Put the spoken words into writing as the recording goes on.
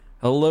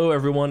Hello,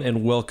 everyone,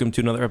 and welcome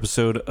to another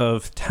episode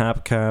of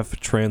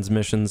TapCaf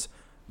Transmissions.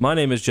 My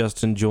name is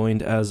Justin,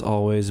 joined as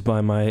always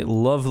by my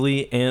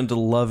lovely and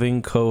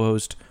loving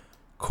co-host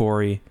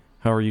Corey.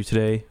 How are you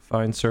today,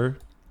 fine sir?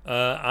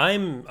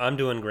 I'm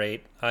doing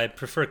great. I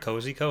prefer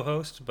cozy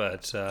co-host,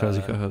 but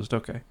Cozy co-host,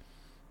 okay.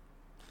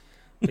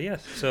 But yeah,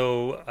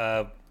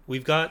 so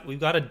we've got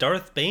a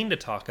Darth Bane to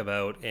talk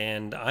about,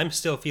 and I'm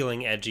still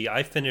feeling edgy.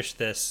 I finished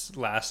this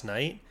last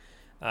night.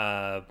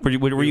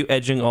 Were you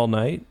edging all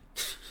night?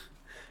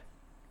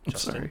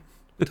 Justin, Sorry.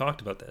 we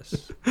talked about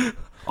this.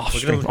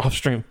 Off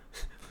stream.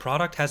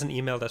 Product hasn't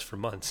emailed us for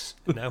months.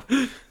 Now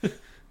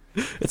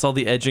It's all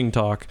the edging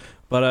talk.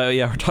 But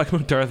yeah, we're talking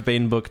about Darth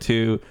Bane Book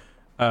 2,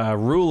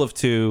 Rule of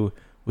Two,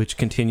 which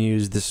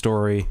continues the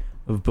story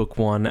of Book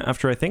 1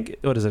 after, I think,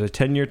 what is it, a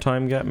 10-year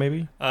time gap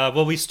maybe?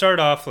 well, we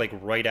start off like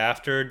right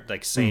after,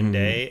 like same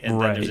day,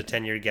 and then there's a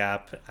 10-year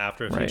gap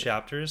after a few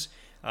chapters.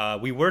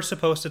 We were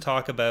supposed to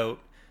talk about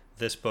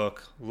this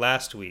book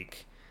last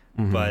week,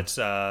 but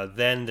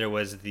then there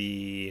was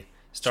the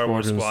Star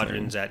Wars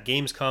Squadrons at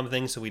Gamescom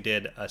thing, so we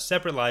did a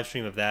separate live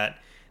stream of that.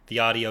 The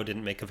audio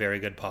didn't make a very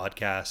good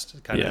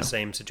podcast, kind of the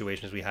same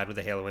situation as we had with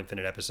the Halo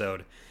Infinite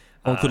episode.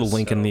 I'll include a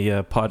link in the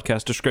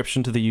podcast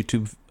description to the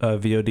YouTube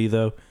VOD,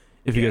 though,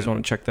 if you guys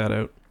want to check that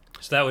out.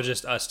 So that was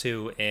just us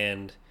two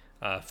and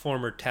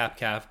former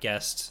TapCaf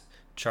guest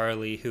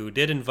Charlie, who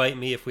did invite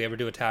me if we ever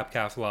do a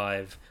TapCaf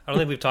live. I don't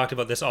think we've talked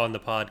about this on the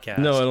podcast.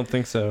 No, I don't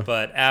think so.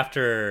 But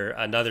after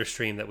another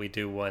stream that we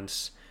do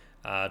once,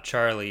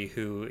 Charlie,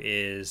 who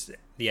is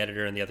the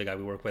editor and the other guy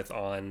we work with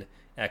on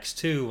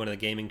X2, one of the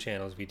gaming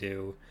channels we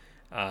do,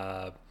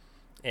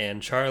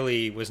 and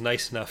Charlie was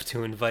nice enough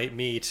to invite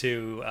me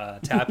to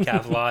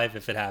TapCaf Live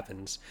if it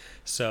happens.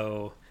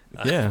 So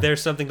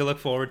there's something to look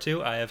forward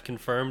to. I have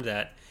confirmed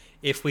that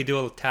if we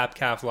do a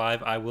TapCaf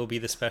Live, I will be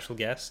the special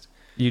guest.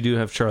 You do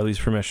have Charlie's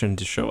permission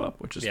to show up,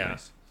 which is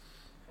nice.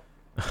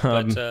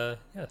 But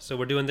so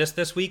we're doing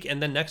this week,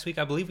 and then next week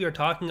I believe we are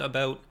talking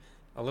about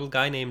a little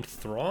guy named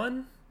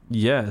Thrawn.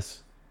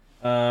 Yes.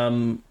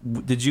 Have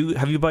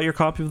you bought your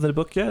copy of the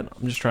book yet?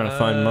 I'm just trying to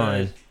find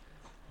mine.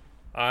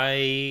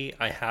 I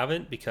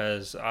haven't,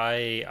 because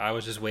I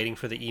was just waiting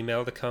for the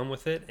email to come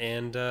with it,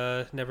 and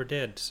never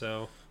did.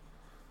 So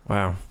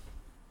wow.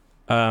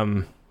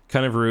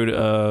 Kind of rude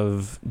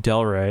of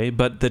Del Rey,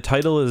 but the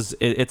title is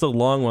it's a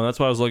long one. That's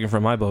why I was looking for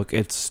my book.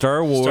 It's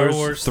Star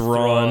Wars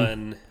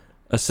Thrawn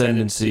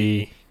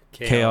Ascendancy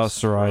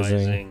Chaos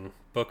Rising.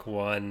 Book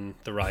 1,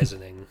 The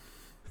Rising.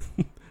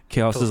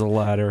 Chaos is a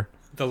ladder.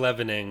 The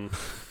Leavening.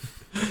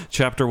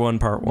 Chapter 1,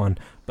 Part 1.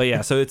 But yeah,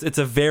 so it's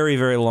a very,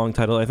 very long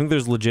title. I think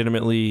there's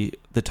legitimately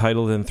the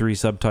title and 3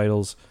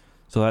 subtitles.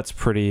 So that's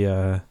pretty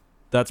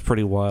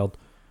wild.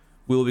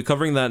 We will be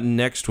covering that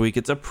next week.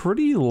 It's a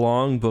pretty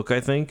long book, I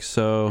think,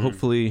 so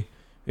hopefully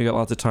we got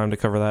lots of time to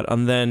cover that.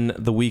 And then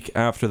the week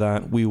after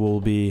that, we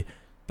will be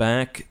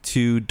back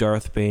to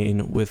Darth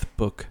Bane with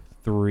Book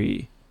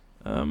 3.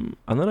 And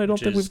then I don't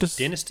think we've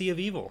Dynasty of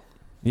Evil.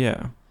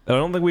 Yeah. I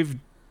don't think we've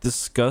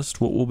discussed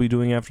what we'll be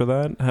doing after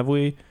that, have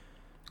we?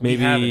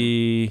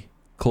 Maybe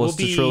close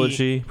to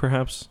trilogy,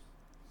 perhaps?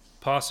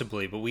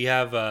 Possibly, but we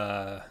have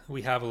a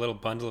little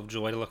bundle of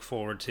joy to look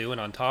forward to,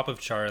 and on top of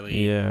Charlie,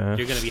 you're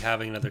going to be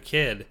having another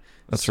kid.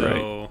 That's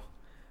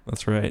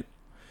right.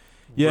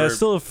 Yeah,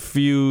 still a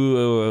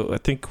few. I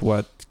think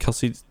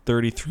Kelsey,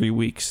 33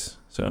 weeks.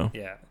 So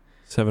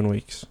 7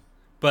 weeks.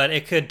 But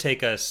it could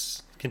take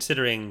us,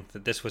 considering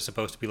that this was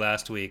supposed to be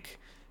last week,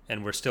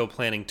 and we're still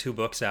planning 2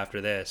 books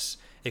after this.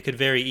 It could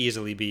very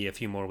easily be a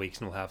few more weeks,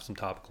 and we'll have some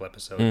topical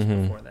episodes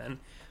before then.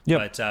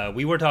 Yep. But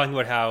we were talking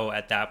about how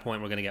at that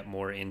point we're going to get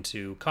more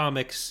into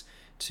comics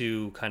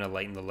to kind of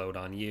lighten the load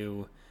on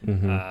you.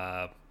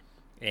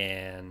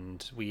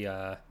 And we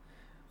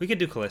could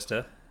do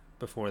Callista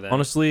before then.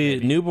 Honestly,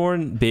 maybe.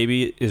 Newborn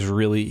baby is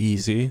really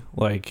easy.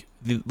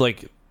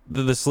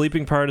 The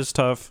sleeping part is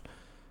tough,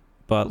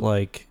 but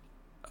like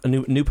a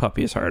new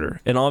puppy is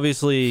harder. And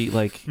obviously,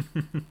 like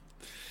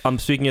I'm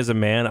speaking as a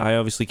man, I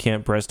obviously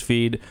can't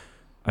breastfeed.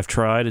 I've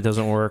tried, it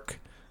doesn't work.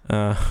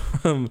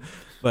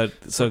 But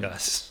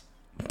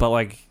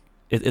like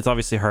it's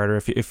obviously harder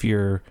if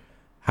you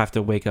have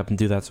to wake up and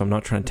do that. So I'm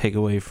not trying to take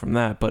away from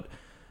that, but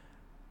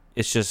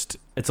it's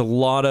a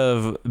lot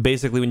of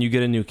basically when you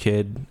get a new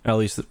kid. At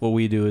least what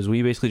we do is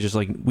we basically just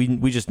like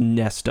we just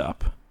nest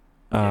up,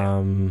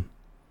 and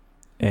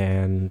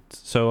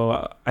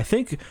so I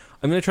think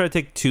I'm gonna try to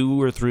take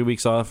 2 or 3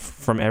 weeks off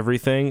from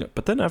everything.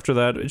 But then after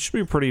that, it should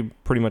be pretty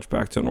much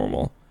back to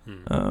normal.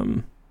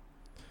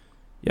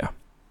 Yeah.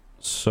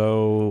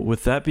 So,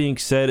 with that being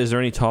said, is there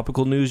any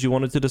topical news you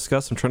wanted to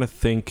discuss? I'm trying to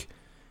think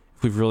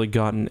if we've really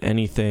gotten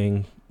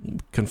anything.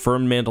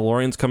 Confirmed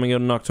Mandalorian's coming out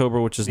in October,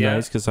 which is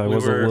nice, because I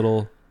was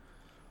a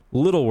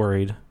little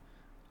worried.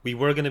 We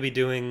were going to be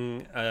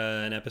doing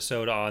an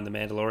episode on the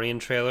Mandalorian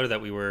trailer that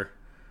we were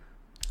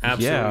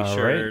absolutely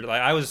sure. Right?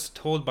 Like I was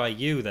told by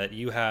you that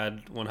you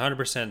had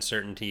 100%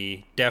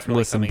 certainty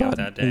definitely coming out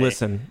that day.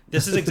 Listen.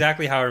 This is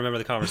exactly how I remember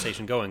the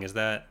conversation going. Is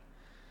that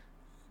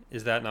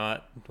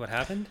not what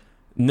happened?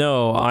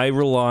 No, I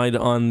relied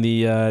on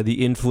the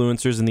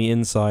influencers and the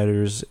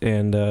insiders,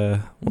 and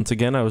once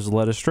again, I was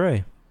led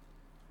astray.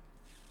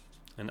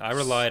 And I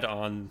relied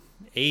on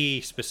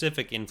a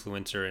specific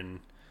influencer and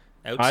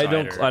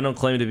outsider. I don't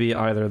claim to be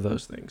either of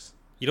those things.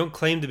 You don't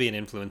claim to be an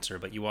influencer,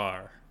 but you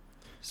are.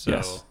 So,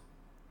 Yes.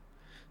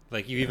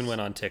 like, you even went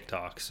on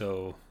TikTok,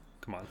 so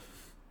come on.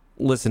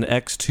 Listen,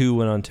 X2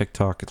 went on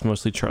TikTok. It's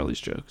mostly Charlie's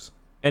jokes.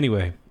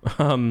 Anyway,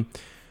 I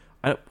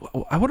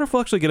wonder if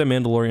we'll actually get a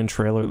Mandalorian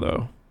trailer,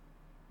 though.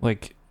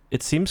 Like,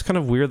 it seems kind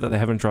of weird that they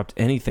haven't dropped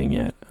anything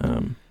yet. But I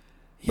don't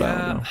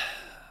know.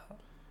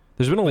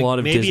 There's been a lot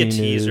of maybe Disney a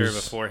teaser news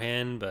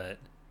beforehand, but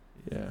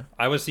yeah.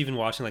 I was even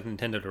watching like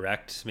Nintendo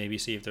Direct, maybe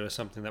see if there was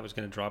something that was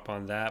going to drop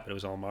on that, but it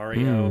was all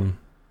Mario.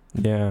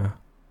 Yeah.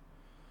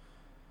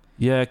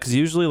 Yeah, because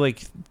usually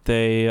like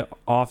they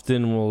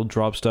often will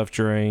drop stuff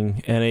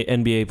during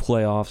NBA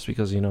playoffs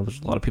because, you know,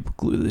 there's a lot of people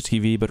glued to the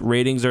TV, but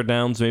ratings are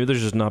down, so maybe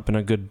there's just not been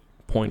a good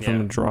point for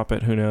them to drop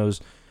it. Who knows?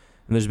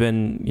 And there's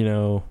been, you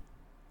know,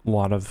 a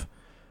lot of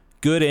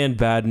good and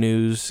bad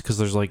news because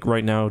there's like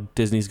right now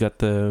Disney's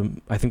got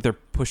I think they're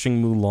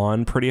pushing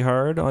Mulan pretty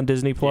hard on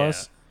Disney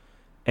Plus.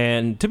 Yeah.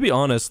 And to be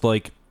honest,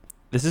 like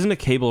this isn't a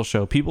cable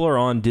show. People are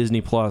on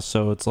Disney Plus,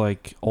 so it's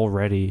like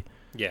already.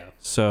 Yeah.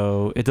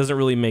 So it doesn't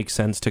really make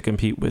sense to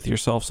compete with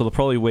yourself. So they'll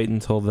probably wait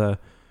until the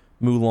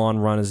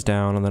Mulan run is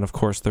down, and then of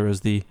course there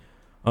is the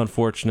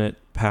unfortunate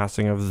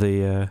passing of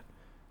the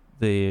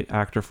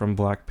actor from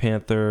Black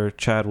Panther,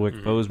 Chadwick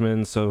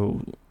Boseman.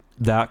 So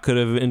that could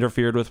have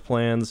interfered with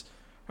plans.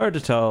 Hard to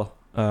tell.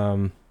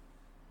 But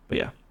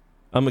yeah,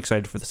 I'm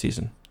excited for the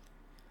season.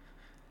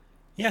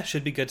 Yeah,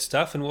 should be good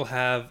stuff, and we'll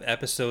have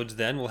episodes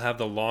then. We'll have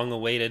the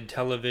long-awaited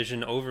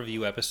television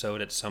overview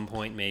episode at some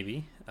point,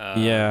 maybe.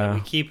 Yeah.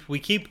 We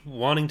keep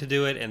wanting to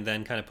do it and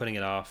then kind of putting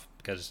it off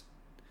because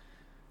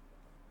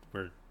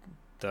we're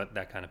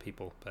that kind of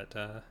people.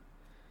 But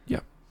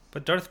yeah.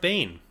 But Darth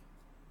Bane.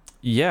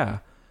 Yeah.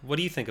 What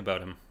do you think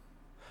about him?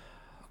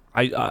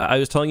 I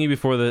was telling you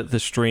before the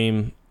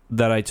stream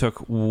that I took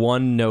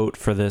one note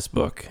for this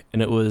book,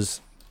 and it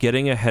was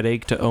getting a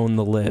headache to own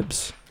the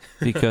libs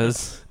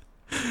because.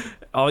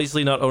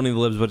 Obviously not owning the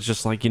libs, but it's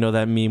just like, you know,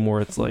 that meme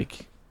where it's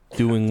like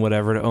doing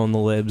whatever to own the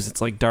libs. It's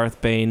like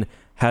Darth Bane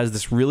has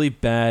this really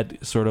bad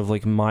sort of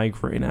like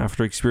migraine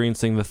after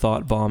experiencing the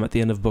thought bomb at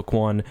the end of book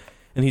 1.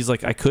 And he's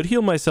like, I could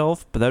heal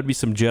myself, but that would be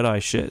some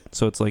Jedi shit.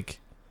 So it's like,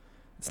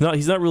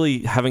 he's not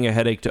really having a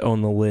headache to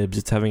own the libs.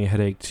 It's having a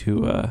headache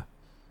to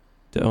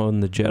own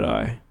the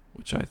Jedi,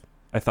 which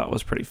I thought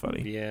was pretty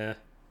funny. Yeah.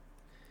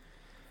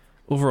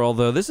 Overall,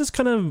 though, this is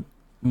kind of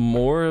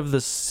more of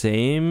the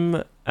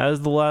same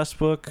as the last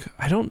book.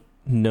 I don't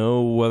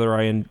know whether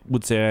I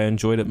would say I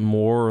enjoyed it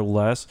more or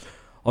less.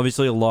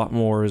 Obviously, a lot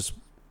more is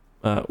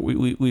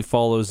we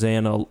follow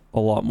Xana a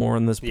lot more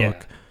in this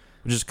book,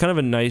 which is kind of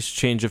a nice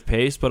change of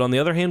pace. But on the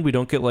other hand, we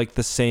don't get like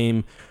the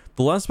same.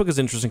 The last book is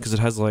interesting because it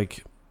has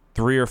like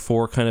 3 or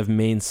 4 kind of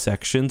main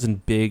sections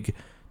and big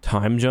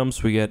time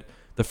jumps. We get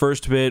the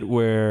first bit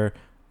where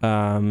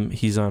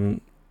he's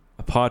on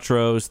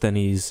Apatros, then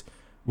he's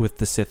with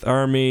the Sith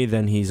army,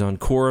 then he's on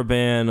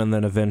Korriban, and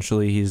then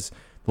eventually he's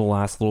the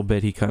last little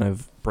bit he kind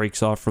of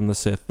breaks off from the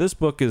Sith. This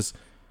book is,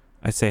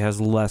 I say,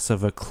 has less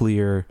of a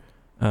clear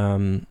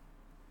kind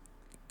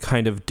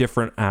of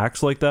different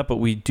acts like that, but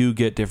we do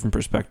get different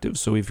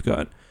perspectives. So we've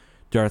got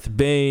Darth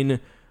Bane,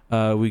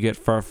 we get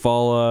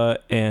Farfalla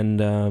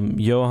and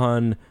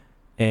Johan,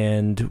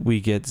 and we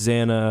get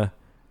Xana.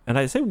 And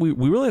I say we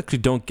really actually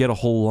don't get a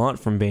whole lot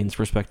from Bane's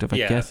perspective. I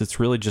guess it's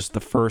really just the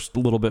first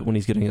little bit when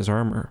he's getting his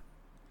armor.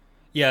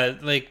 Yeah,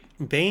 like,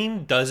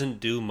 Bane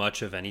doesn't do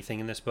much of anything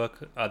in this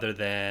book other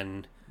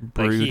than...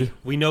 Brood. Like,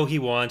 we know he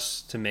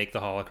wants to make the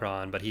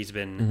holocron, but he's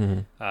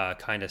been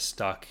kind of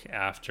stuck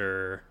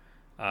after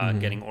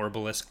getting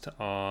Orbalisked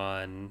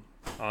on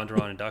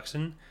Onderon and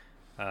Duxon.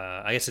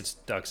 I guess it's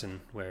Duxon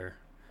where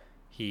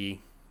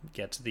he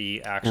gets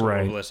the actual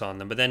Orbalisk on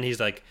them. But then he's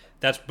like...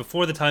 That's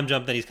before the time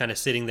jump, then he's kind of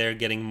sitting there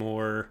getting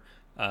more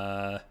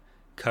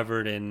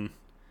covered in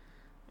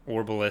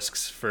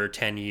Orbalisks for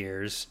 10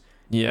 years.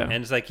 Yeah. And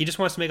it's like he just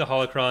wants to make a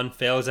holocron,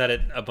 fails at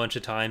it a bunch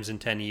of times in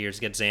 10 years,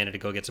 gets Xana to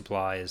go get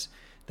supplies,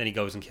 then he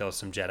goes and kills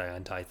some Jedi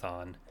on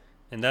Tython.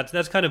 And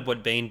that's kind of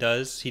what Bane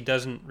does. He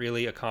doesn't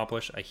really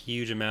accomplish a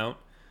huge amount.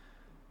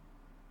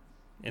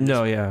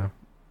 So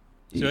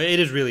it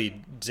is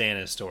really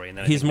Xana's story. And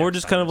then he's more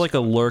just kind of like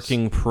a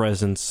lurking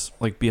presence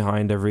like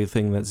behind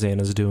everything that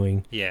Xana's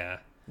doing. Yeah.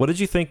 What did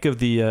you think of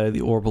the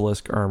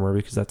Orbalisk armor?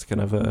 Because that's kind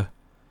of a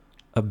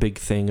big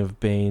thing of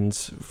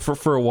Bane's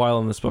for a while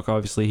in this book.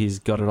 Obviously he's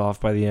got it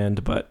off by the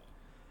end, but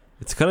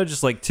it's kind of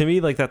just like, to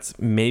me, like that's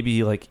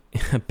maybe like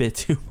a bit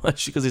too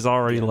much because he's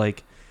already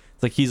like,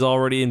 it's like he's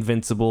already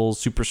invincible,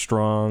 super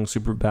strong,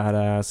 super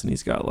badass, and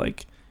he's got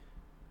like,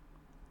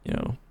 you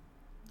know,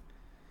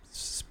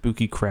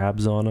 spooky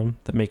crabs on him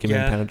that make him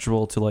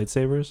impenetrable to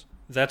lightsabers.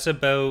 That's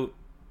about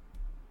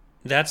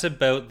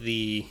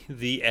the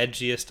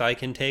edgiest I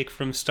can take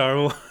from Star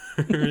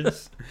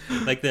Wars.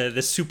 Like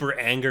the super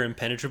anger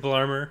impenetrable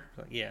armor.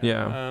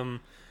 Yeah.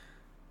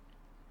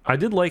 I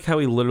did like how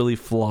he literally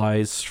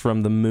flies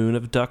from the moon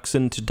of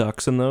Duxon to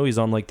Duxon, though. He's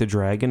on, like, the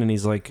dragon, and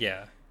he's, like...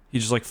 Yeah. He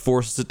just, like,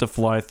 forces it to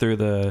fly through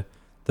the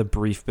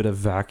brief bit of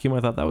vacuum. I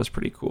thought that was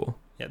pretty cool.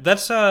 Yeah,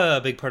 that's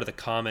a big part of the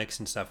comics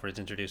and stuff where it's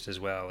introduced as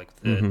well, like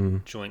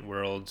the joint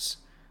worlds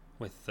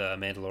with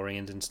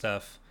Mandalorians and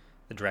stuff.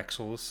 The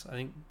Drexels, I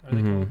think, are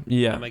they called?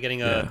 Yeah. Am I getting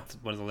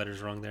one of the letters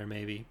wrong there,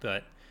 maybe?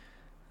 But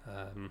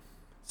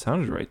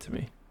sounded right to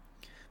me.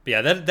 But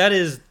yeah, that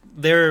is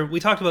there. We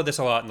talked about this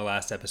a lot in the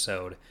last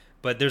episode,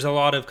 but there's a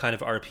lot of kind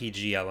of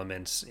RPG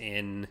elements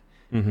in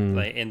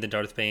like in the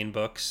Darth Bane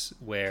books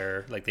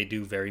where like they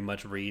do very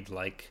much read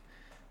like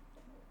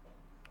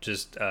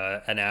just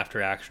an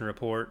after action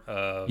report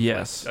of like,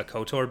 a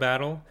KOTOR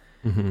battle,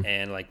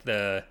 and like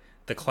the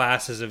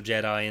classes of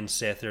Jedi and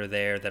Sith are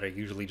there that are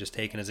usually just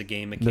taken as a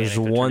game mechanic. There's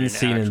one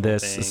scene in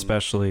this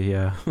especially,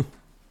 yeah.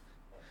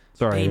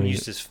 Sorry, Bane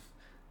used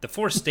the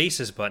Force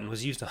Stasis button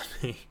was used on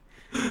me.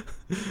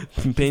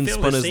 Bane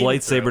spun his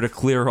lightsaber to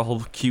clear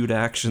all cute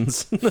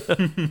actions.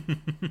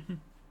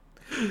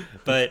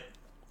 But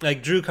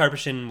like Drew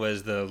Karpyshyn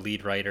was the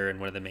lead writer and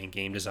one of the main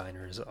game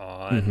designers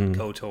on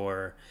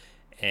KOTOR,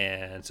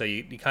 and so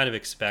you kind of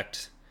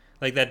expect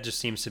like that just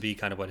seems to be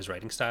kind of what his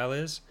writing style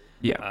is.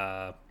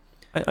 Yeah.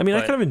 I mean, I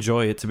kind of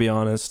enjoy it, to be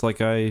honest.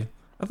 Like I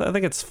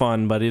think it's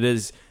fun, but it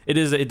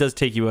does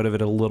take you out of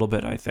it a little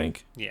bit, I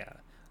think. Yeah.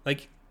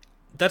 Like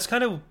that's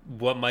kind of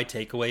what my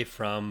takeaway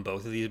from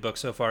both of these books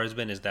so far has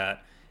been, is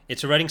that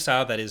it's a writing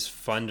style that is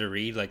fun to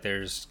read. Like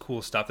there's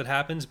cool stuff that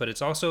happens, but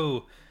it's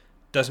also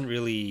doesn't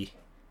really,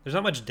 there's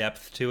not much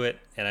depth to it,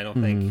 and I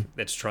don't think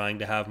it's trying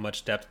to have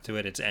much depth to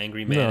it. It's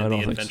Angry Man and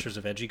the Adventures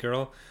of Edgy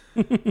Girl.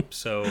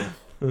 So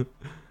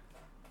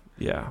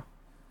yeah.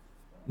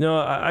 No,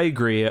 I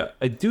agree.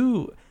 I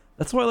do.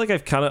 That's why, like, I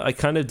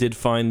kind of did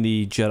find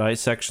the Jedi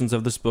sections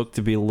of this book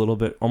to be a little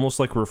bit almost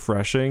like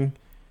refreshing,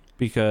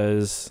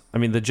 because I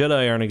mean the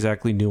Jedi aren't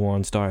exactly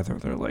nuanced either.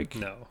 They're like,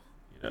 no,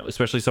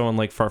 especially someone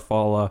like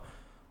Farfalla.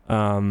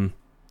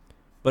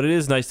 But it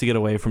is nice to get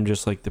away from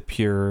just like the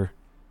pure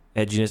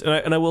edginess.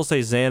 And I will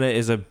say Xana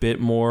is a bit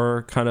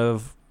more kind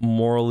of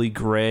morally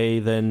gray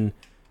than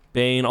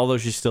Bane, although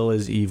she still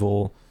is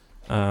evil.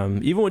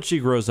 Even when she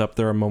grows up,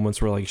 there are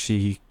moments where like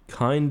she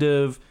kind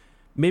of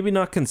maybe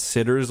not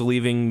considers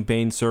leaving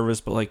Bane's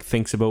service, but like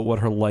thinks about what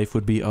her life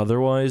would be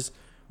otherwise,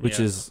 which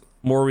is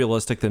more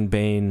realistic than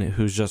Bane,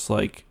 who's just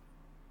like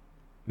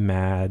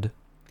mad.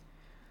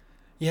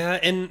 Yeah,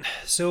 and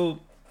so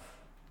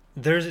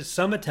there's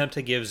some attempt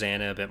to give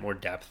Xana a bit more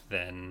depth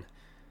than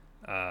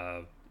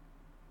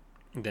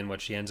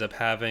what she ends up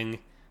having,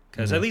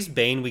 because at least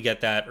Bane, we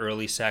get that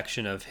early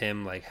section of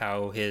him, like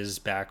how his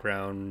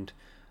background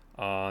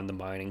on the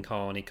mining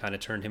colony kind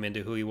of turned him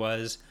into who he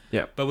was.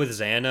 Yeah. But with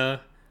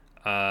Xana,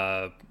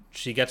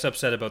 she gets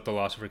upset about the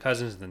loss of her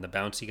cousins and then the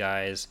bouncy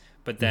guys,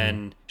 but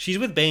then she's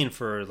with Bane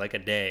for like a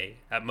day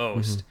at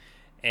most,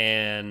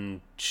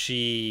 and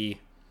she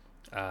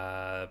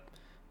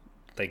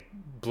like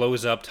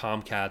blows up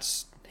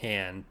Tomcat's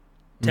hand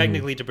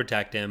technically to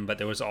protect him, but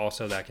there was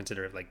also that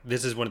considerate, like,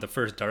 this is one of the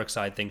first dark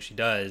side things she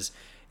does,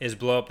 is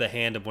blow up the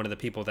hand of one of the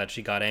people that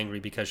she got angry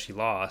because she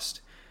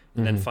lost,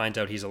 and then finds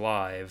out he's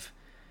alive.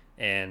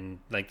 And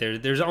like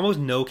there's almost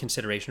no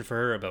consideration for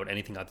her about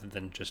anything other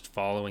than just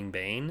following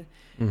Bane.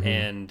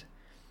 And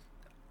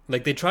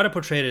like they try to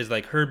portray it as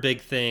like her big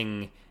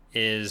thing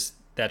is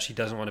that she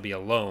doesn't want to be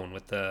alone,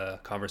 with the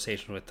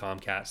conversation with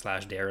Tomcat /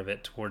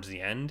 Daravit towards the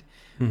end,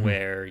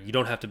 where you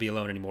don't have to be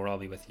alone anymore, I'll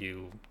be with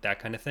you, that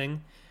kind of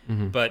thing.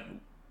 But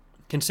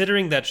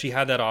considering that she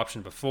had that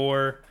option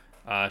before,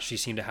 she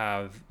seemed to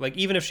have, like,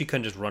 even if she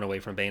couldn't just run away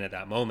from Bane at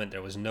that moment,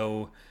 there was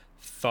no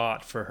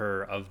thought for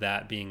her of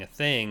that being a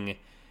thing,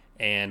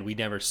 and we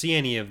never see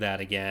any of that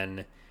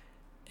again.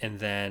 And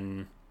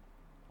then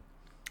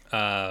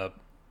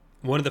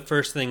one of the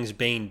first things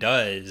Bane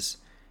does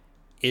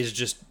is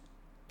just,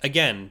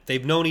 again,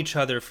 they've known each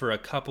other for a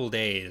couple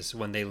days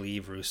when they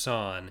leave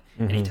Ruusan,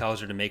 and he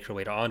tells her to make her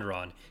way to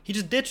Onderon. He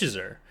just ditches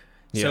her.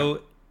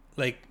 So,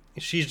 like,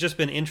 she's just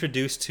been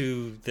introduced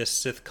to this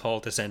Sith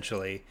cult,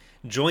 essentially,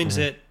 joins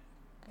it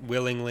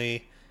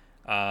willingly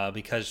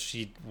because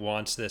she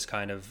wants this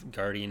kind of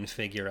guardian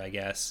figure, I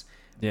guess.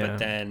 But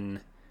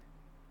then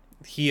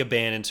he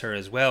abandons her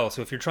as well.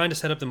 So if you're trying to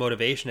set up the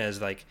motivation as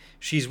like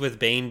she's with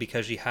Bane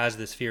because she has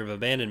this fear of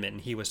abandonment,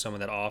 and he was someone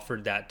that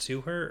offered that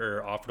to her,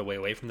 or offered a way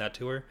away from that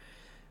to her,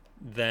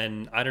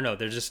 then I don't know,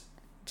 there's just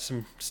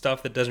some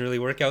stuff that doesn't really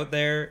work out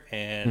there,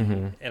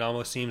 and it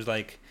almost seems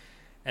like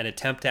an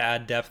attempt to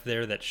add depth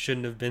there that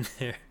shouldn't have been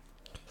there.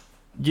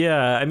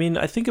 Yeah, I mean,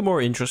 I think a more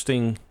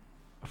interesting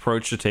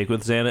approach to take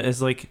with Xana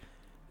is like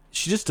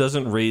she just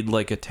doesn't read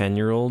like a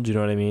 10-year-old, you know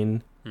what I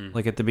mean?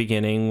 Like at the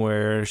beginning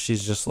where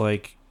she's just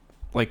like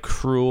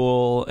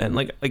cruel and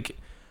like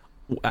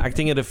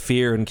acting out of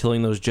fear and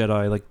killing those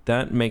Jedi, like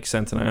that makes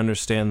sense, and I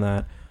understand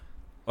that.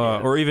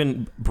 Or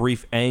even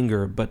brief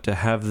anger, but to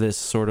have this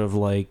sort of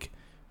like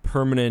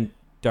permanent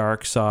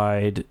dark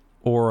side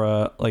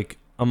aura like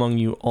among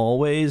you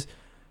always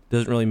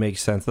doesn't really make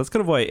sense. That's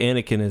kind of why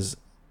Anakin is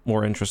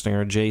more interesting,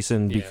 or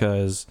Jason,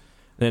 because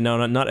And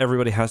now, not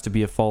everybody has to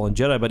be a fallen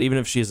Jedi, but even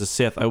if she is a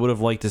Sith, I would have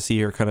liked to see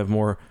her kind of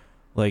more,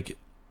 like,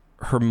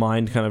 her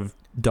mind kind of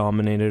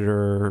dominated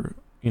or,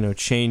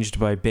 changed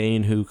by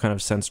Bane, who kind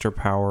of sensed her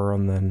power,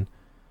 and then...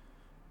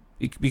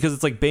 Because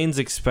it's like Bane's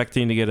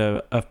expecting to get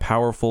a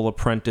powerful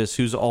apprentice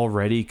who's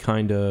already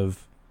kind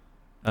of...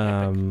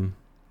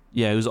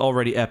 who's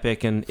already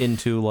epic and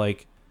into,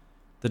 like,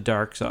 the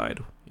dark side,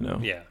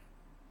 Yeah.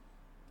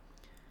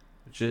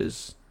 Which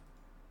is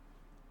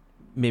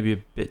maybe a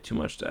bit too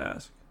much to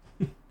ask.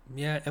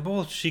 Yeah,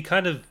 well, she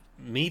kind of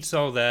meets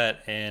all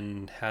that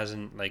and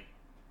hasn't, like,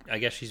 I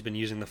guess she's been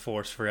using the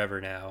Force forever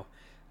now,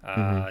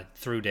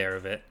 through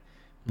Derevit,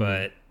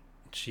 but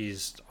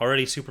she's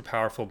already super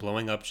powerful,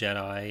 blowing up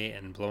Jedi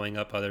and blowing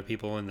up other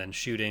people and then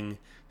shooting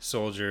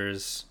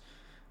soldiers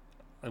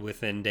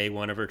within day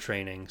one of her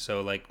training.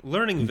 So, like,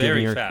 learning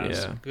very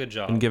fast. Yeah. Good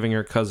job. And giving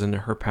her cousin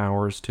her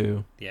powers,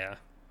 too. Yeah.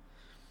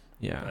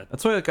 Yeah, but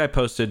that's why I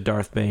posted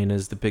Darth Bane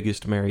as the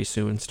biggest Mary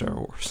Sue in Star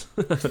Wars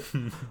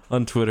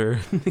on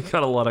Twitter. He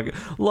got a lot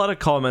of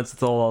comments.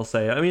 That's all I'll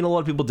say. I mean, a lot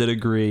of people did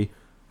agree.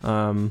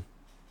 But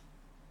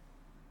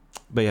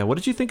yeah, what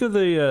did you think of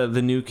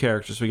the new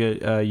characters? We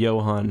get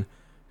Johan,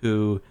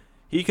 who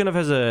he kind of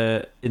has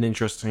an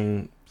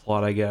interesting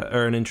plot, I guess,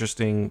 or an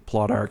interesting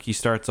plot arc. He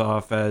starts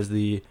off as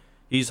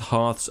he's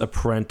Hoth's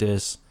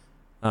apprentice,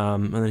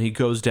 and then he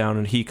goes down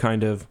and he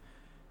kind of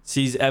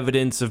sees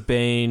evidence of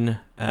Bane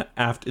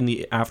in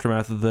the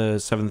aftermath of the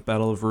 7th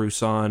Battle of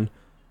Ruusan,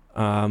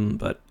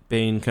 but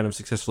Bane kind of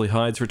successfully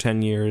hides for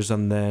 10 years,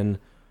 and then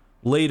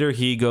later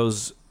he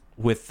goes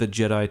with the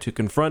Jedi to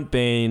confront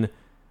Bane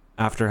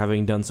after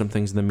having done some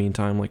things in the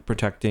meantime, like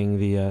protecting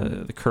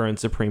the current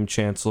Supreme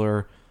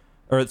Chancellor,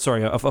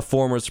 a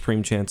former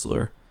Supreme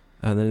Chancellor,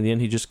 and then in the end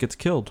he just gets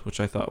killed,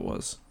 which I thought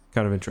was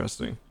kind of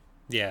interesting.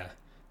 Yeah.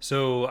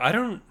 So I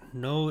don't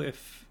know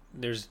if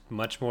there's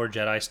much more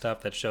Jedi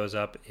stuff that shows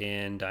up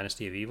in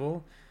Dynasty of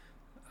Evil,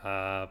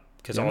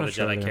 because all the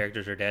Jedi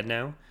characters are dead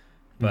now.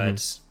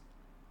 But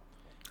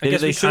I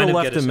guess they should have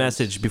left a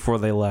message before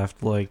they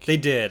left. Like they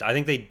did. I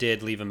think they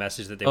did leave a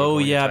message that they. Oh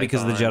yeah,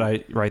 because the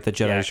Jedi, right? The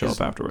Jedi show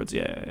up afterwards.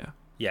 Yeah.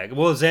 Yeah.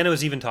 Well, Xana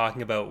was even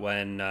talking about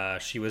when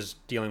she was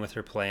dealing with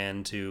her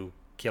plan to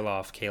kill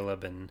off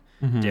Caleb and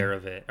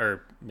Derevit,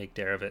 or make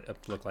Derevit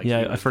look like.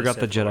 Yeah, I forgot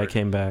the Jedi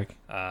came back.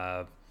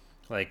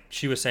 Like,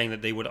 she was saying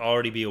that they would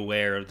already be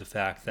aware of the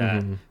fact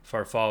that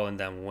Farfall and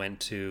them went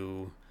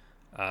to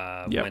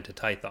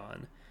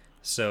Tython.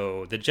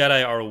 So the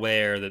Jedi are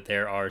aware that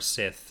there are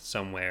Sith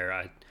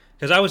somewhere.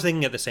 Because I was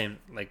thinking at the same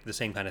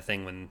kind of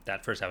thing when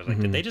that first. I was like,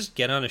 did they just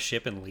get on a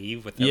ship and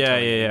leave without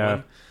telling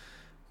anyone?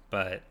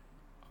 But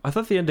I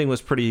thought the ending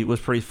was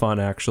pretty fun,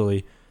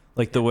 actually.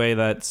 Like the way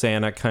that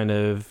Xana kind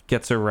of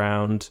gets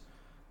around,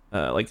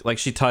 like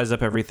she ties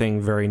up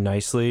everything very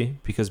nicely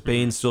because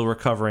Bane's still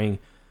recovering.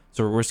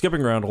 So we're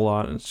skipping around a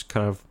lot and it's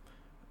kind of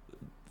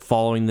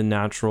following the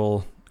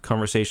natural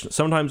conversation.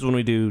 Sometimes when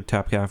we do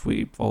TapCaf,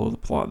 we follow the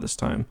plot. This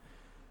time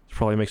it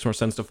probably makes more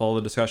sense to follow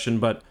the discussion.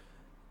 But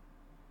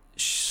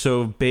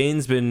so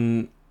Bane's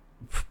been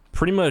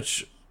pretty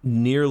much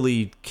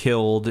nearly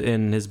killed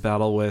in his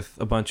battle with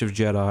a bunch of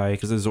Jedi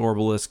because his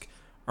Orbalisk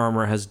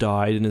armor has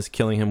died and is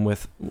killing him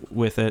with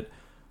it.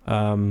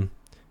 And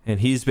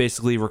he's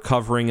basically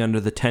recovering under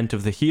the tent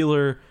of the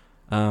healer,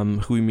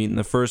 who we meet in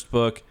the first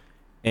book.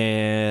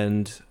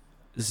 And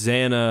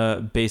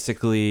Xana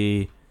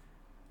basically,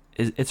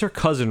 it's her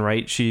cousin,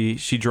 right? She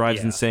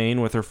drives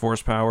insane with her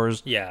Force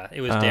powers. Yeah,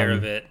 it was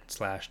Derevit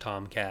 /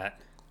 Tomcat.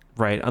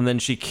 Right, and then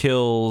she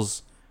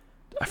kills.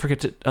 I forget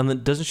to. And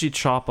then doesn't she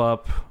chop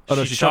up? Oh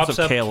no, she chops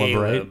up Caleb,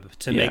 right?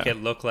 To make it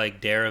look like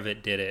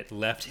Derevit did it.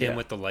 Left him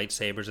with the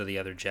lightsabers of the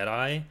other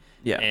Jedi.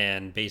 Yeah,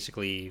 and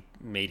basically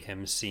made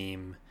him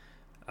seem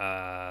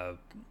like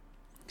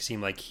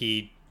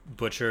he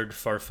butchered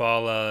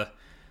Farfalla.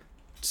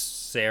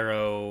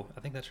 Saro, I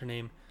think that's her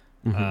name,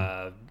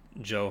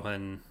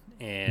 Johan,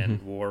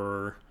 and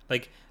Warer.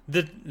 Like,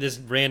 this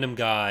random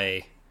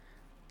guy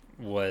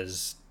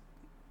was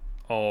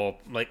all,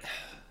 like,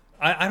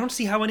 I don't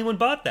see how anyone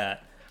bought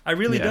that. I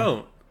really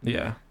don't.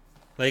 Yeah.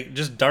 Like,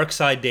 just dark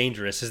side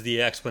dangerous is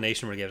the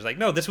explanation we're given. Like,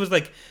 no, this was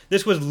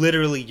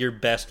literally your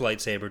best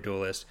lightsaber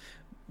duelist.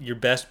 Your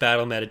best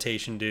battle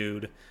meditation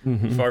dude,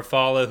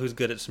 Farfalla, who's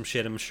good at some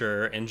shit, I'm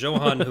sure, and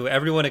Johan, who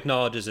everyone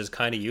acknowledges is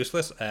kind of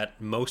useless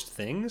at most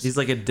things. He's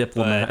like a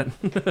diplomat.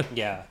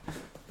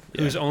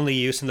 Whose only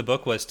use in the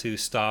book was to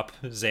stop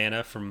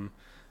Xana from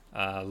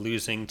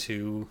losing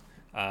to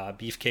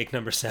Beefcake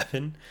number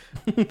 7.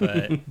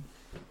 But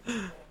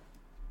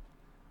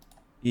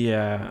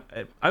yeah,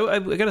 I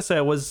gotta say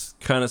I was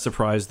kind of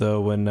surprised though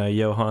when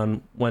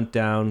Johan went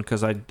down,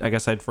 because I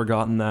guess I'd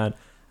forgotten that.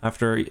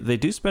 After they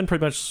do spend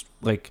pretty much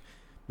like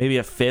maybe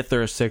a fifth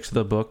or a sixth of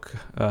the book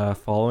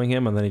following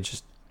him, and then he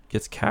just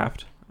gets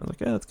capped. I was like,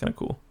 yeah, that's kind of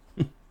cool.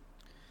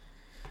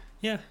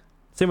 Yeah.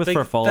 Same with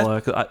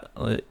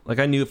Farfalla.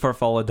 I knew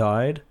Farfalla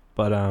died,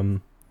 but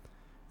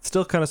it's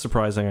still kind of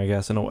surprising, I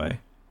guess, in a way.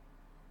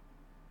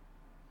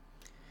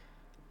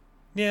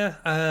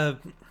 Yeah.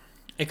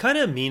 It kind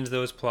of means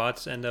those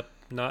plots end up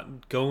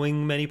not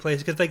going many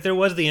places, because like there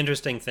was the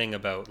interesting thing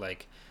about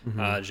like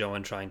Mm-hmm.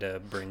 Joan trying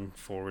to bring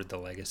forward the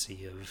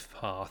legacy of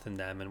Hoth and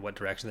them and what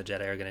direction the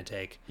Jedi are going to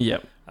take.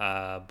 Yep.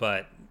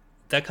 But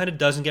that kind of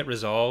doesn't get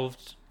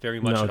resolved very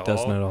much No, at it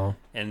doesn't all. at all.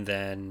 And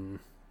then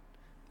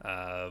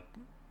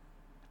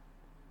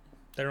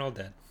they're all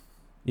dead.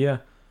 Yeah.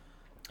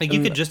 Like you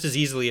And- could just as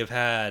easily have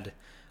had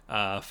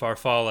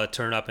Farfalla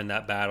turn up in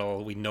that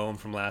battle. We know him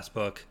from last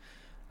book.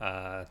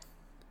 Somehow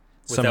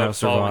Without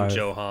following survive.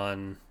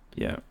 Johan,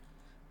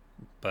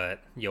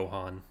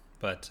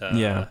 but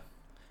Yeah.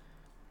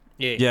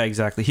 Yeah,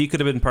 exactly. He could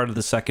have been part of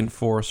the second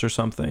force or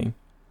something.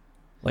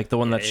 Like the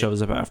one Yeah, that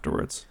shows up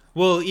afterwards.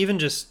 Well, even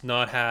just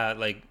not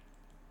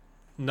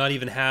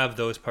even have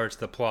those parts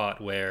of the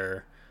plot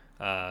where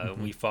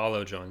we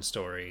follow Joan's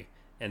story,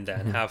 and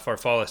then have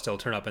Farfalla still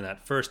turn up in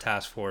that first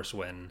task force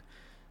when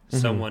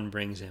someone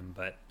brings him.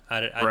 But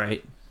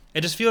Right.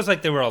 it just feels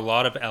like there were a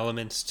lot of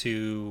elements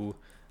to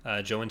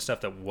Joan's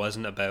stuff that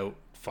wasn't about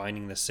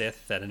finding the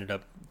Sith that ended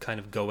up kind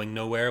of going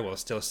nowhere while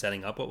still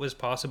setting up what was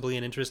possibly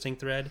an interesting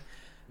thread.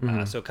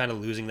 So kind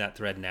of losing that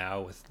thread now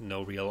with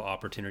no real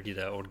opportunity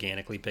to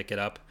organically pick it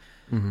up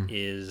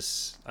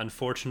is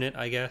unfortunate,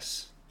 I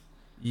guess.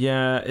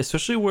 Yeah,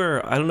 especially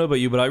where, I don't know about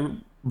you, but I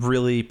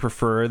really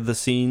prefer the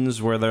scenes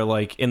where they're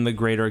like in the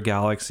greater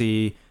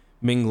galaxy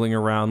mingling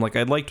around. Like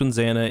I liked when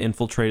Xana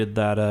infiltrated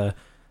that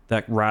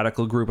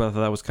radical group. I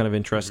thought that was kind of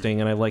interesting,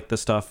 and I liked the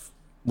stuff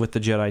with the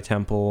Jedi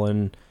Temple,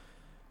 and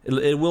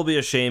it will be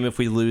a shame if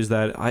we lose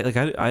that.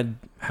 I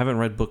haven't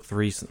read book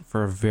 3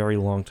 for a very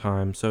long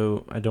time,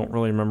 so I don't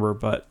really remember,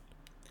 but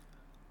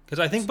Because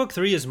I think book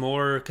 3 is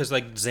more, because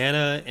like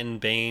Xana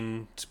and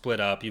Bane split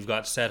up. You've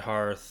got Set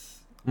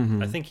Hearth.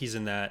 I think he's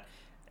in that.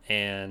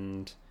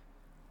 And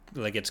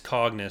like it's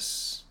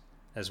Cognis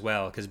as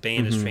well, because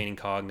Bane is training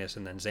Cognis,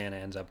 and then Xana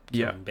ends up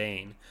killing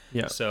Bane.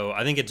 Yeah. So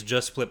I think it's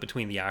just split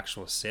between the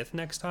actual Sith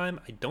next time.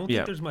 I don't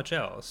think there's much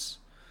else.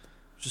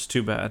 just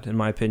too bad in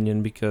my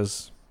opinion,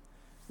 because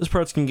those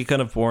parts can get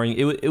kind of boring.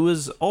 It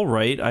was all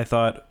right, I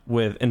thought,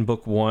 in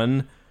book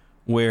 1,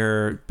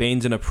 where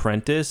Bane's an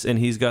apprentice and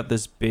he's got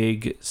this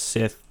big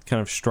Sith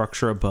kind of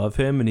structure above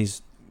him and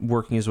he's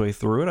working his way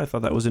through it. I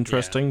thought that was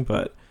interesting,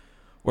 but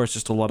where it's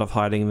just a lot of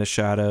hiding in the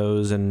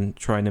shadows and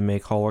trying to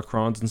make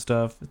holocrons and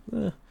stuff,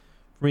 for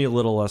me a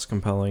little less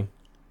compelling.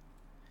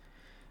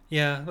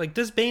 Yeah, like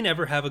does Bane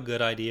ever have a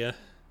good idea?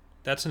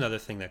 That's another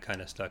thing that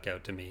kind of stuck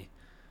out to me,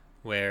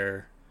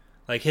 where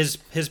like his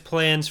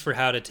plans for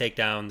how to take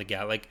down the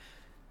like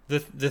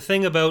the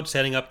thing about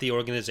setting up the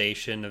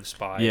organization of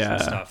spies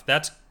and stuff,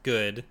 that's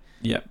good.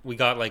 Yeah. We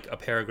got like a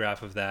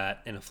paragraph of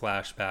that in a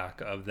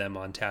flashback of them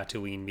on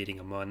Tatooine meeting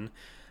Amun.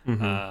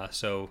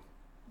 So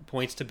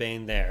points to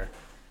Bane there.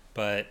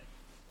 But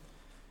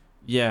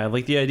yeah,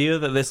 like the idea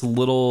that this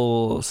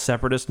little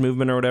separatist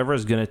movement or whatever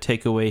is going to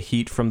take away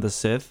heat from the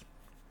Sith.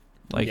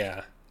 Like,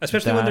 yeah,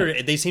 especially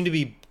when they seem to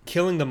be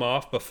killing them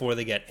off before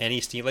they get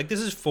any steam. Like this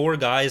is 4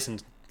 guys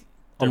in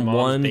their on mom's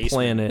one basement.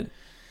 planet.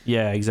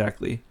 Yeah,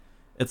 exactly.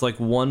 It's like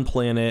one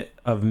planet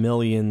of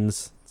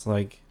millions. It's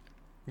like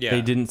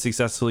they didn't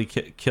successfully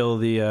kill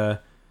the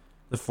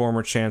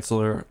former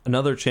chancellor,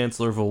 another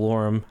chancellor of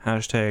Valorum,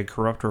 #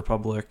 corrupt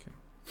republic.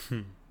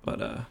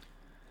 But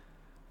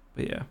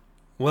yeah.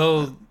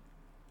 Well,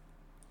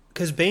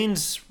 because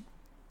Bane's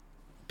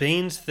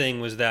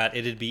thing was that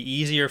it'd be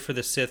easier for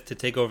the Sith to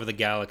take over the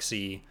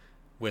galaxy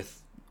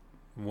with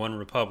one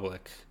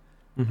republic.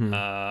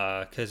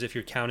 Because if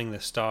you're counting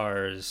the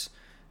stars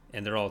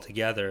and they're all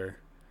together,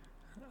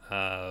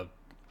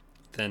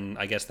 then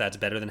I guess that's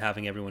better than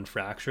having everyone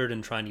fractured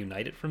and trying to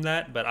unite it from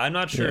that. But I'm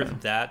not sure if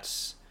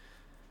that's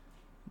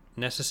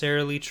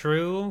necessarily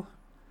true.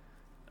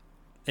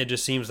 It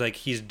just seems like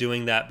he's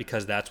doing that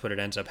because that's what it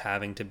ends up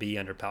having to be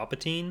under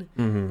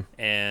Palpatine.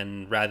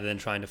 And rather than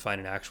trying to find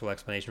an actual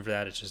explanation for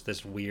that, it's just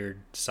this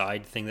weird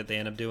side thing that they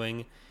end up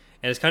doing.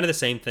 And it's kind of the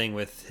same thing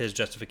with his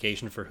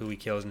justification for who he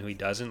kills and who he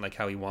doesn't, like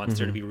how he wants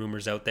there to be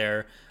rumors out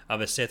there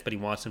of a Sith, but he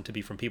wants them to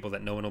be from people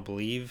that no one will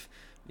believe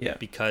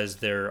because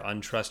they're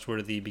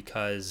untrustworthy,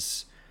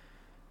 because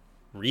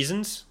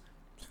reasons.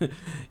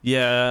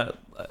 Yeah,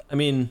 I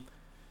mean,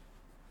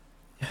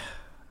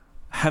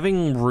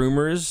 having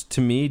rumors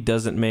to me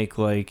doesn't make,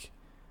 like,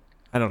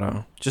 I don't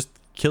know, just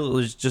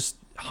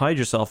hide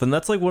yourself. And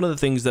that's like one of the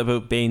things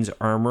about Bane's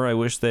armor. I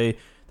wish they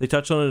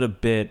touched on it a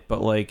bit,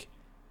 but like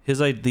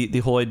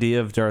the whole idea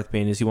of Darth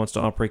Bane is he wants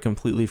to operate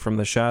completely from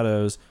the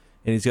shadows,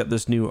 and he's got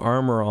this new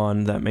armor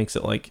on that makes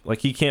it like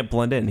he can't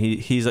blend in.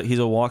 He's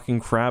a walking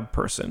crab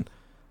person,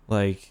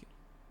 like,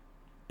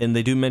 and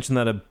they do mention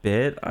that a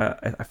bit.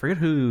 I forget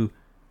who.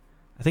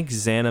 I think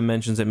Xana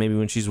mentions it maybe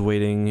when she's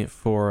waiting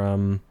for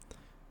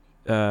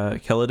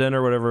Keladin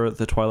or whatever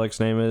the Twi'lek's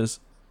name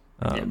is.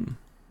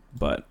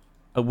 But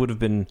I would have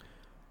been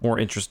more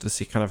interested to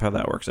see kind of how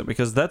that works out,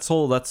 because that's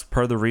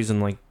part of the reason,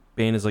 like,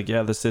 Bane is like,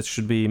 yeah, the Sith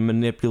should be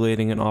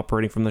manipulating and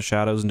operating from the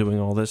shadows and doing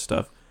all this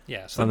stuff.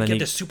 Yeah, so I get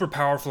this super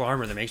powerful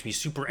armor that makes me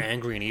super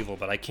angry and evil,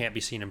 but I can't be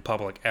seen in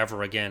public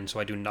ever again, so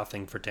I do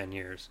nothing for 10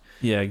 years.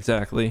 Yeah,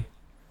 exactly.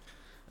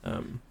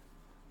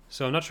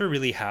 So I'm not sure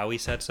really how he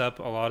sets up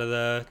a lot of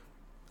the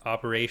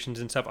operations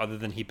and stuff, other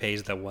than he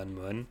pays the 1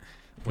 mun,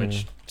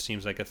 which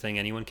seems like a thing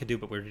anyone could do.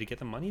 But where did he get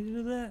the money to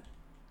do that?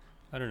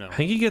 I don't know. I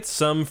think he gets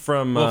some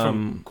from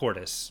from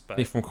Cordis, but I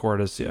think from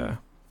Cordis, yeah.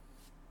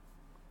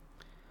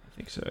 I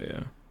think so,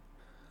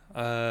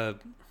 yeah.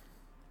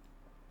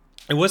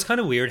 It was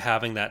kind of weird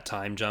having that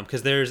time jump,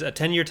 because there's a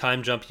 10-year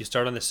time jump. You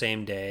start on the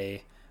same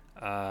day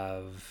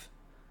of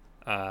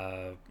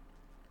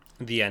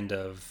the end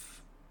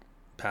of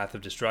Path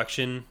of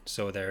Destruction,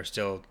 so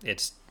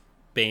it's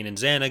Bane and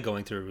Xana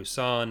going through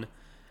Rusan,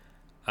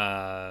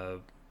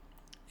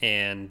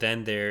 and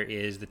then there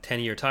is the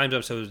 10-year time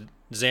jump. So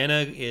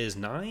Xana is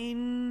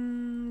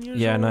 9 years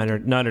Yeah,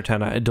 old? 9 or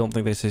 10. I don't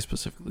think they say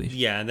specifically.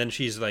 Yeah, and then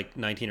she's like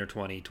 19 or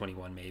 20,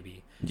 21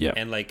 maybe. Yeah.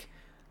 And like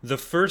the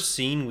first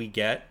scene we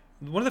get,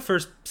 one of the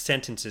first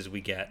sentences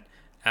we get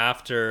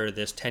after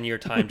this 10-year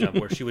time jump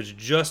where she was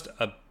just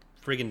a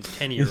friggin'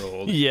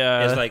 10-year-old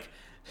Yeah. is like,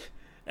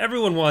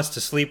 everyone wants to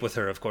sleep with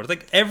her, of course.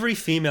 Like every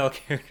female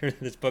character in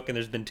this book, and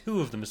there's been 2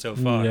 of them so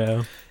far,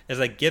 Yeah. is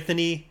like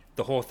Githany.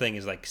 The whole thing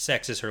is like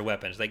sex is her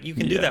weapon. It's like you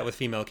can do that with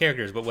female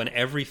characters, but when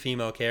every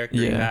female character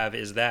you have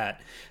is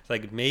that, it's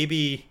like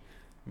maybe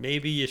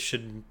you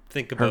should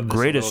think about Her this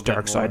greatest a little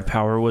dark bit side more.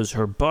 power was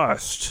her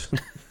bust.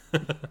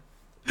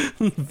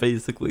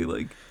 Basically,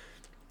 Like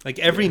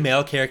every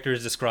male character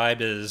is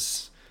described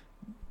as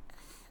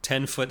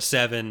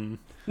 10'7",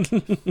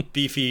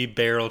 beefy,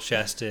 barrel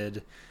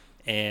chested,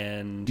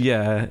 and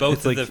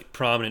both of the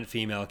prominent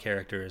female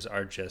characters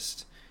are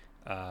just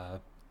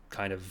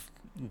kind of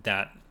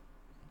that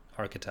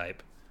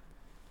archetype.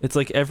 It's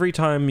like every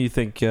time you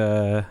think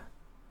you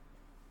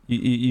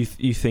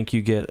think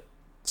you get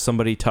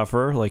somebody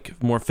tougher,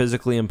 like more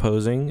physically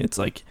imposing, it's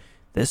like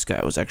this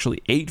guy was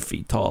actually 8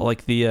 feet tall,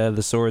 like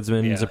the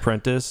swordsman's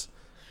apprentice.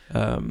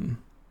 I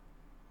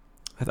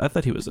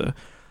thought he was a.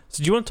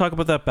 So do you want to talk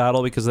about that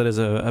battle, because that is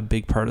a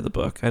big part of the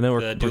book? I know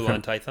The duel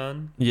on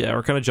Tython. Yeah,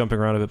 we're kind of jumping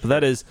around a bit, but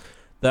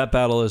that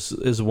battle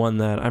is one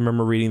that I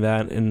remember reading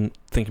that and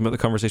thinking about the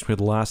conversation we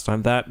had last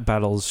time. That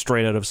battle is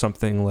straight out of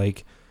something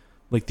like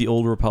the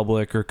Old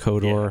Republic or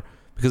KOTOR,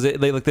 because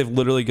they've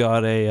literally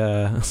got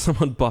a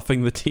someone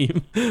buffing the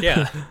team.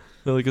 Yeah.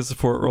 Like a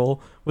support role,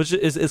 which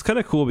is kind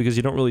of cool, because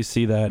you don't really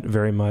see that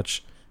very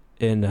much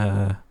in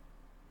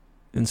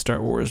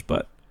Star Wars,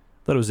 but I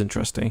thought it was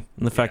interesting.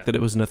 And the fact that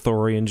it was an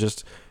Ithorian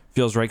just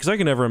feels right, because I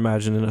can never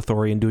imagine an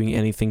Ithorian doing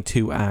anything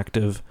too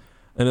active.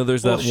 I know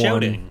there's that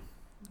shouting. one.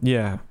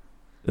 Yeah.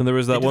 And there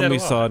was that one we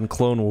saw in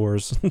Clone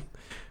Wars. who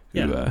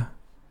did a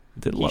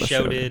lot of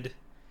shouting.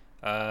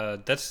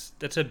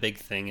 That's a big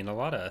thing in a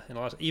lot of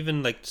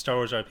even like Star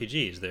Wars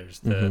RPGs. There's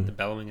the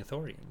bellowing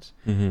Ithorians.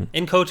 Mm-hmm.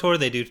 In KOTOR,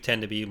 they do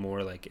tend to be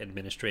more like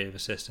administrative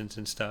assistants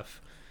and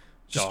stuff.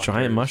 Just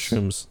giant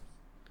mushrooms.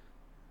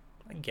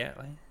 I get.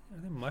 Like, are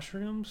they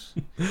mushrooms?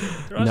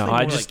 No,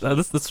 I just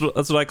that's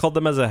what I called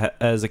them as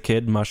a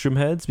kid, mushroom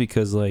heads,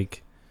 because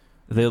like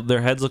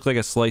their heads look like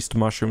a sliced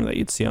mushroom that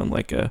you'd see on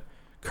like a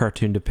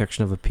cartoon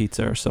depiction of a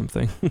pizza or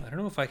something. I don't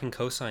know if I can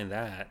co-sign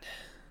that.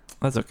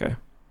 That's okay.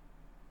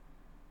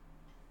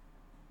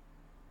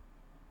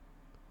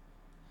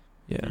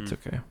 Yeah, it's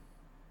okay.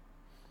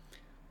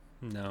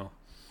 No.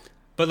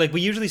 But like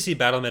we usually see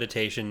battle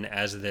meditation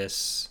as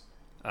this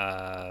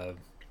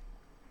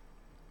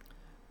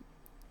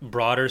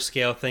broader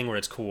scale thing where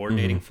it's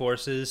coordinating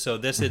forces. So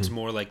this it's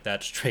more like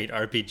that straight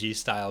RPG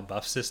style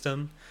buff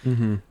system.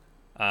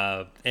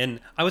 And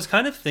I was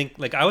kind of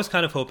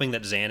hoping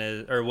that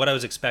Xana, or what I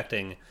was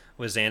expecting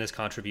was Xana's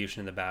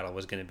contribution in the battle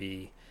was going to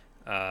be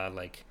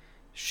like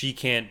she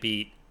can't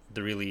beat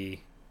the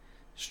really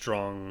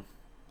strong,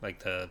 like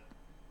the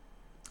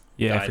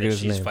guy that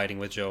she's fighting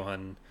with,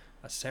 Johan.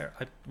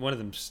 One of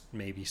them's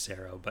maybe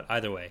Sero, but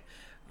either way,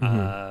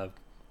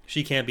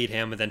 she can't beat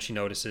him. But then she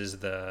notices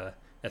the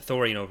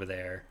Ithorian over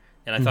there,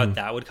 and I thought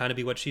that would kind of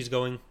be what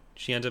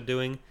she ends up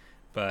doing,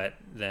 but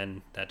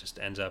then that just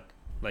ends up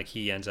like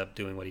he ends up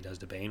doing what he does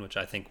to Bane, which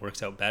I think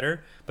works out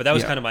better. But that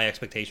was kind of my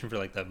expectation for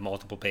like the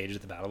multiple pages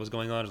the battle was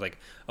going on. It was like,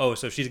 oh,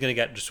 so she's gonna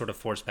get just sort of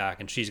forced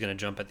back, and she's gonna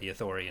jump at the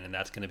Ithorian, and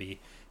that's gonna be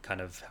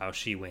kind of how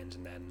she wins,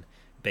 and then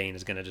Bane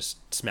is gonna just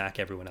smack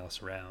everyone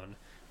else around.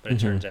 But it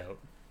turns out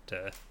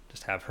to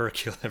just have her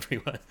kill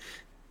everyone.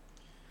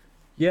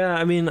 Yeah,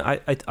 I mean,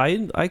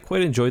 I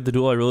quite enjoyed the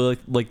duel. I really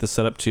like the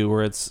setup too,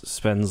 where it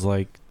spends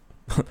like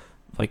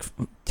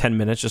 10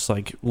 minutes just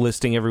like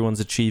listing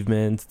everyone's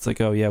achievements. It's like,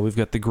 oh yeah, we've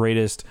got the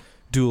greatest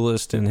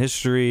duelist in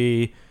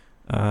history.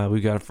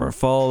 We've got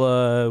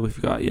Farfalla.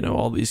 We've got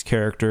all these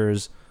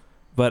characters,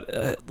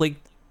 but like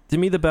to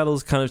me, the battle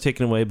is kind of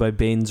taken away by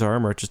Bane's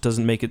armor. It just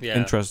doesn't make it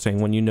interesting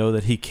when you know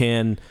that he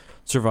can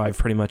survive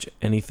pretty much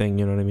anything.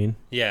 You know what I mean?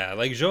 Yeah,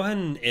 like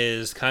Johan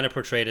is kind of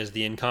portrayed as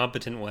the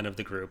incompetent one of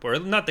the group, or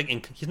not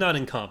he's not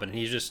incompetent.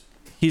 He's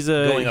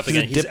going up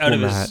again. He's out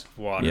of his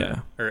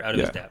water, or out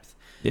of his depth.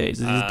 Yeah,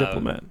 he's a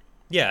diplomat.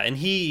 Yeah, and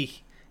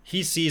he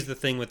sees the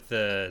thing with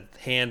the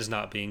hands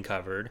not being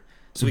covered,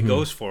 so he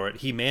goes for it.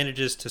 He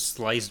manages to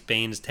slice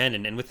Bane's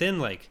tendon, and within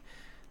like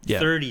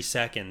 30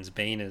 seconds,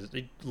 Bane is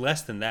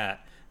less than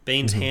that.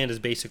 Bane's hand has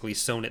basically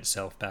sewn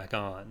itself back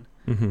on.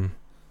 Mm-hmm.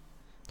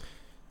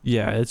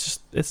 Yeah,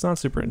 it's not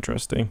super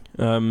interesting.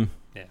 Yeah.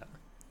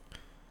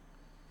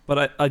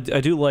 But I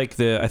do like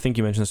I think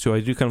you mentioned this too. I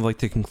do kind of like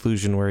the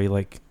conclusion where he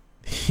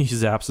he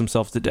zaps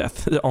himself to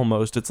death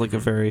almost. It's like a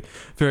very,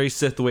 very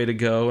Sith way to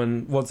go.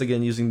 And once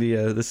again, using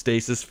the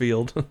stasis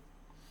field.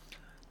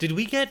 Did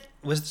we get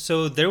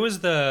there was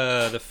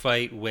the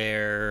fight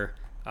where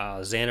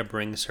Xana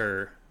brings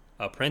her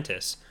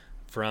apprentice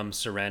from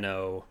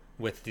Sereno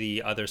with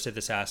the other Sith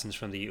assassins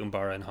from the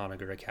Umbara and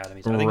Honoghr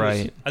academies. I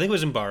think it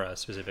was Umbara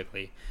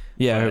specifically.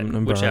 Yeah,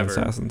 Umbara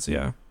assassins.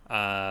 Yeah.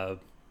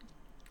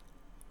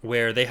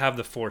 Where they have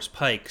the Force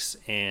pikes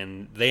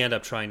and they end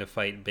up trying to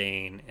fight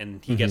Bane,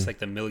 and he gets like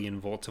the 1,000,000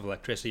 volts of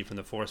electricity from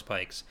the Force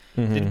pikes.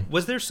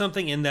 Was there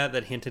something in that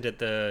hinted at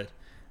the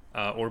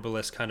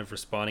Orbalisk kind of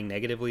responding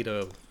negatively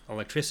to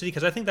electricity?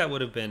 Because I think that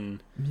would have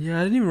been...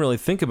 Yeah, I didn't even really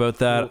think about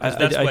that.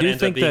 I do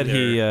think that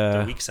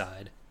their weak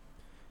side.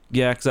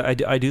 Yeah, because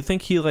I do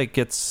think he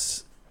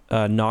gets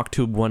knocked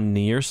to one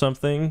knee or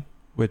something,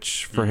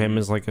 which for him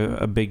is like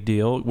a big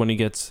deal when he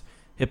gets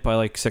hit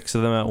by 6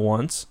 of them at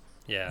once.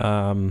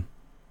 Yeah.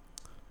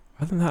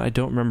 Other than that, I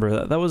don't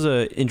remember. That was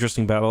an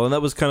interesting battle, and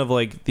that was kind of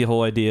the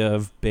whole idea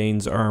of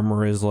Bane's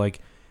armor is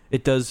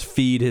it does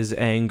feed his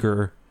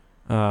anger,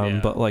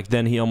 but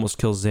then he almost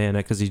kills Xana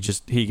because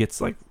he gets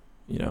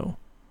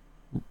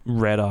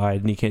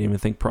red-eyed and he can't even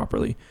think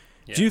properly.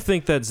 Yeah. Do you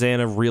think that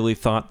Xana really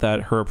thought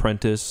that her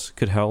apprentice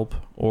could help,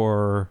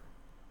 or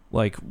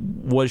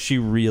was she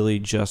really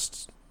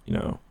just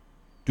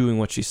doing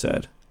what she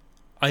said?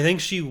 I think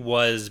she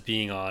was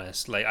being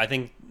honest. I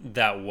think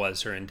that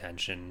was her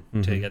intention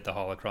to get the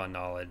holocron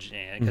knowledge,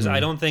 and because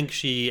I don't think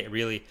she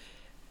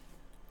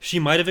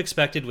might have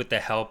expected with the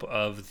help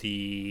of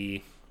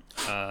the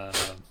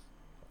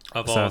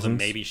of all of them,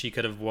 maybe she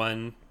could have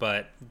won,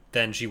 but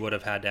then she would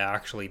have had to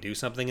actually do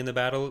something in the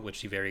battle, which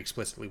she very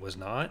explicitly was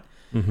not.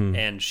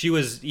 And she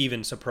was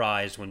even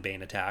surprised when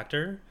Bane attacked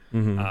her,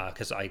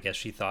 because I guess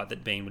she thought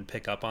that Bane would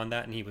pick up on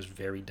that, and he was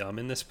very dumb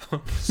in this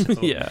book. So,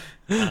 yeah.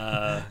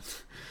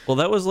 Well,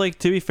 that was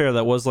to be fair,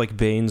 that was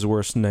Bane's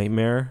worst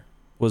nightmare.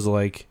 Was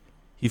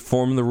he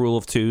formed the rule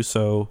of 2,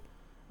 so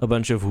a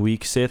bunch of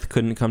weak Sith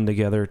couldn't come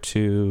together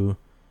to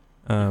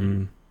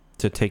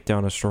take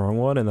down a strong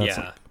one, and that's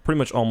pretty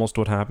much almost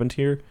what happened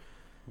here.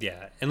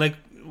 Yeah, and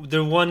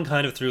the one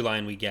kind of through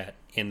line we get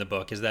in the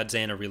book is that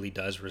Xana really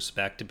does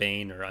respect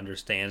Bane, or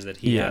understands that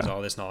he has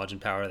all this knowledge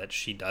and power that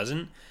she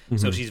doesn't.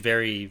 So she's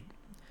very...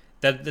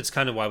 That's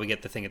kind of why we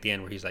get the thing at the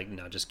end where he's like,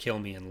 no, just kill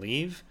me and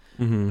leave.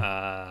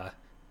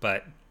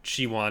 But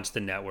she wants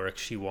the network.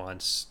 She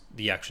wants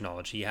the extra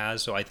knowledge he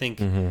has. So I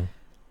think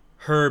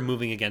her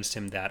moving against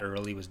him that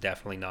early was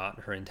definitely not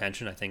her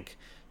intention. I think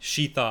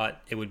she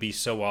thought it would be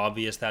so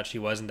obvious that she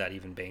wasn't, that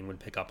even Bane would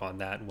pick up on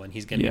that when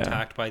he's getting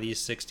attacked by these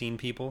 16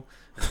 people.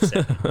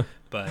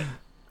 But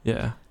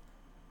yeah,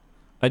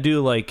 I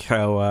do like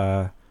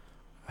how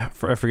I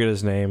forget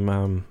his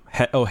name.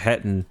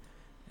 Hetton.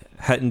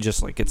 Hetton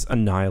just gets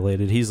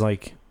annihilated. He's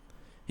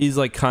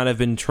kind of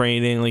been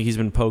training, he's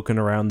been poking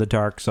around the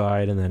dark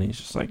side, and then he's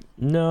just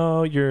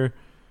no, you're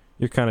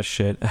kind of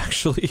shit,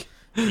 actually.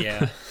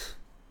 Yeah.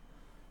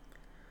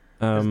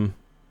 Sorry,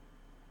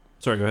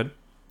 go ahead.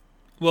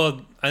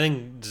 Well, I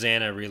think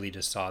Xana really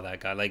just saw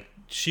that guy.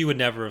 She would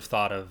never have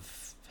thought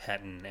of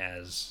Hetton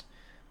as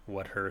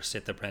what her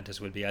Sith apprentice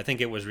would be. I think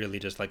it was really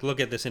just look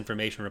at this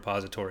information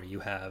repository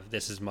you have.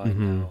 This is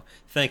mine now.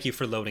 Thank you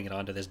for loading it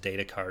onto this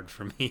data card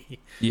for me.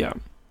 Yeah.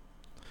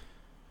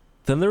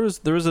 Then there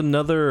was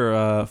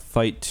another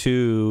fight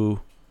too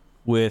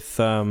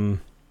with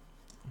I'm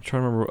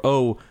trying to remember.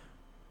 Oh,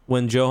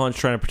 when Johan's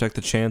trying to protect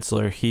the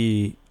Chancellor,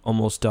 he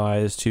almost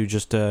dies to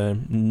just a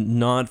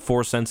not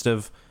Force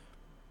sensitive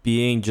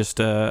being, just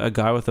a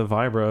guy with a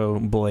vibro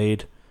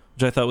blade,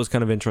 which I thought was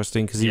kind of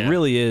interesting because he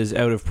really is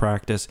out of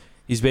practice.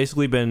 He's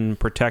basically been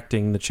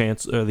protecting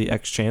the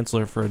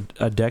ex-chancellor for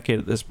a decade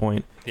at this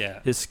point. Yeah,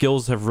 his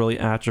skills have really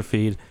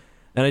atrophied.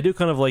 And I do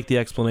kind of like the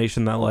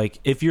explanation that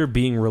if you're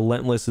being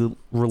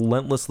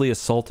relentlessly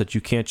assaulted,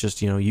 you can't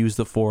just use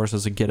the Force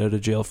as a get out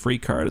of jail free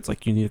card. It's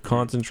you need to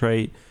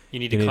concentrate. You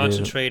need to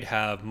concentrate.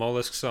 Have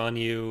mollusks on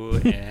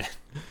you. And...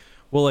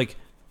 well, and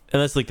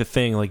that's the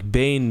thing.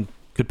 Bane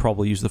could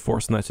probably use the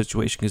Force in that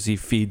situation because he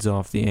feeds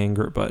off the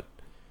anger, but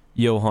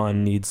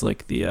Johan needs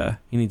he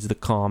needs the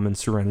calm and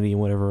serenity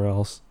and whatever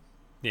else.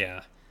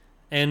 Yeah,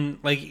 and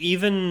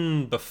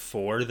even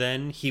before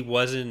then, he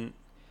wasn't.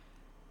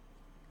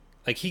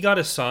 He got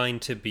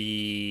assigned to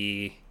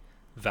be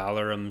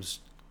Valorum's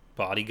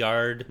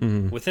bodyguard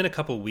within a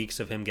couple weeks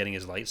of him getting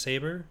his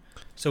lightsaber.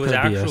 So his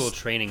actual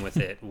training with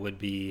it would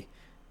be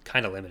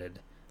kind of limited.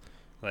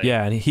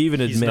 Yeah, and he even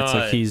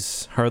admits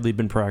he's hardly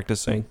been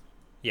practicing.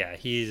 Yeah,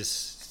 they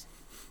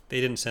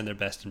didn't send their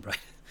best and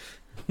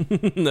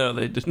brightest. No,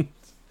 they didn't.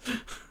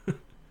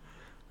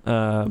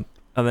 And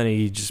then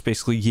he just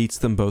basically yeets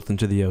them both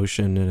into the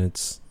ocean, and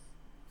it's...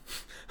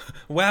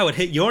 Wow, it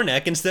hit your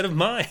neck instead of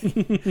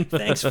mine.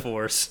 Thanks,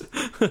 Force.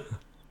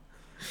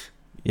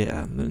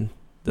 Yeah, and then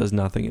does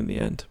nothing in the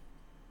end.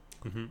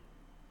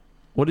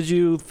 What did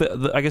you?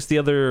 I guess the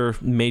other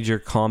major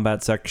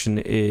combat section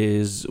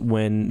is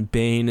when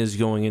Bane is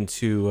going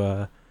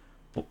into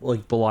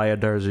like Belial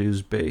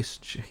Darzu's base.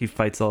 He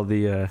fights all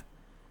the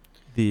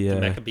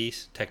Mecha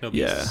beasts, techno beasts.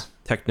 Yeah,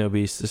 techno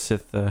beasts,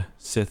 the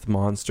Sith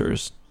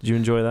monsters. Did you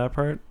enjoy that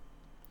part?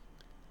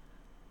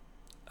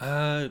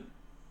 Yeah,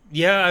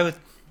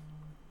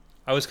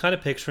 I was kind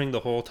of picturing the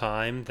whole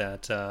time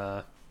that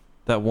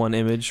that one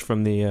image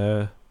from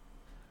the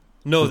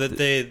no, that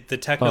the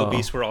techno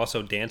beasts were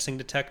also dancing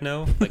to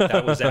techno. Like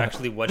that was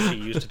actually what she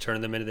used to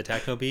turn them into the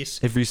techno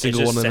beasts. Every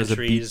single one of them is a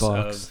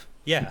beatbox.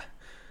 Yeah.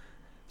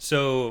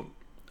 So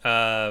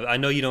I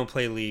know you don't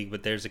play League,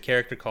 but there's a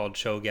character called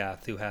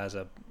Cho'Gath who has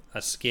a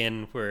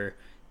skin where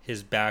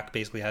his back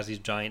basically has these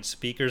giant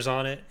speakers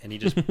on it, and he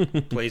just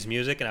plays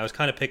music. And I was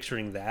kind of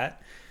picturing that,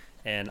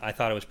 and I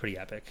thought it was pretty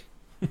epic.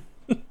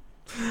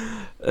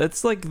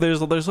 It's like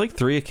there's like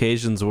three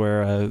occasions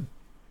where.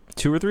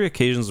 2 or 3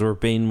 occasions where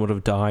Bane would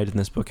have died in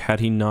this book had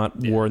he not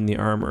worn the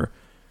armor.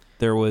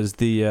 There was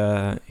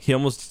the he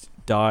almost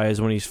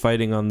dies when he's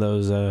fighting on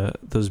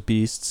those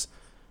beasts,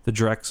 the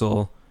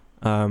Drexel.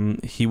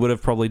 He would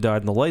have probably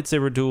died in the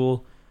lightsaber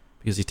duel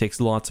because he takes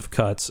lots of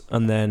cuts,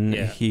 and then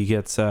he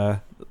gets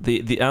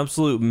the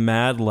absolute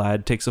mad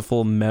lad takes a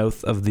full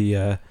mouth of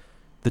the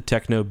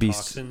techno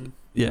beast. Toxin.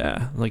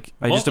 Yeah, like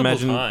I just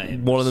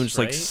imagine one of them just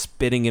like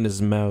spitting in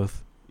his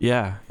mouth.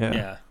 Yeah.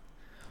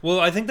 Well,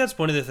 I think that's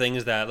one of the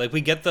things that, like, we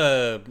get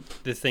the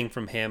thing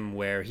from him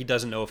where he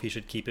doesn't know if he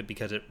should keep it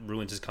because it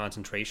ruins his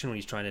concentration when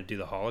he's trying to do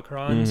the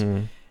holocrons.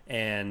 Mm-hmm.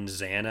 And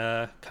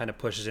Xana kind of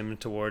pushes him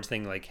towards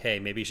thing like, hey,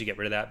 maybe you should get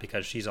rid of that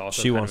because she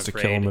wants to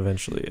kill him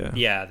eventually.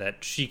 Yeah,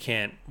 that she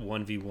can't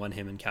 1v1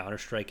 him in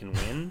Counter-Strike and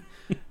win.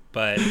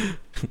 But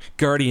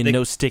Guardian,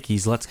 no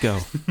stickies, let's go.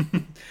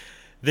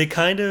 They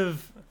kind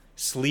of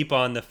sleep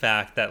on the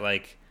fact that,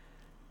 like,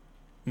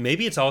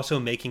 maybe it's also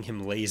making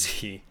him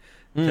lazy.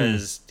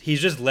 Because he's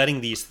just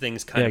letting these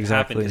things kind of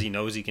happen because he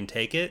knows he can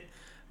take it.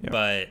 Yeah.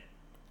 But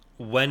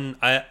when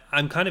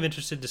I'm kind of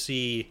interested to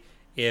see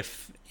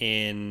if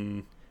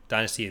in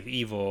Dynasty of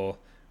Evil,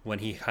 when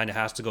he kind of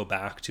has to go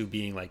back to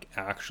being like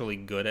actually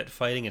good at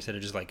fighting instead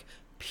of just like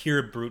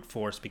pure brute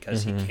force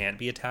because he can't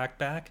be attacked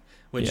back,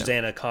 which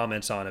Xana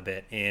comments on a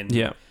bit in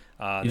he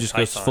just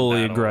goes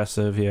fully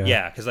aggressive.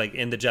 Because like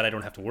in the Jedi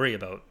don't have to worry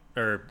about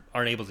or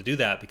aren't able to do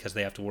that because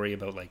they have to worry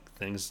about like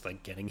things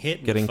like getting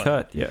hit, getting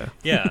cut.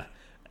 Yeah.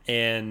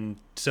 And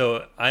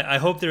so I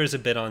hope there is a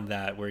bit on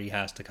that where he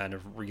has to kind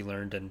of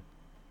relearn and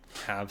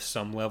have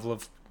some level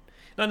of,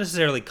 not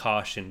necessarily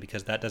caution,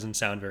 because that doesn't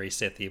sound very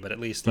Sithy, but at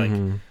least like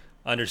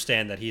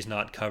understand that he's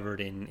not covered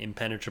in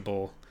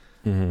impenetrable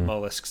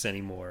mollusks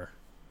anymore.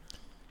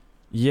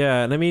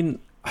 Yeah, and I mean,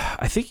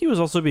 I think he was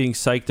also being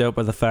psyched out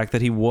by the fact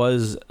that he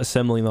was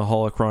assembling the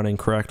holocron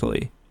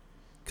incorrectly.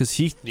 Because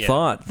he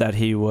thought that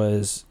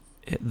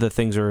the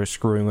things are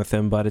screwing with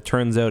him, but it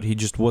turns out he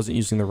just wasn't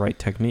using the right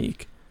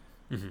technique.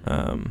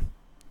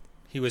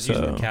 He was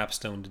using the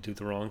capstone to do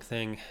the wrong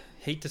thing.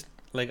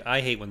 I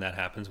hate when that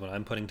happens when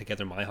I'm putting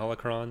together my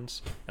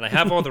holocrons and I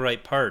have all the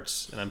right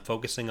parts and I'm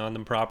focusing on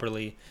them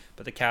properly,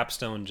 but the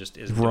capstone just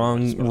is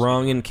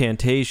wrong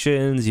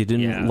incantations. You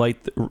didn't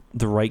light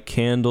the right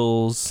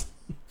candles.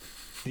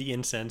 The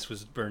incense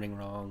was burning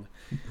wrong.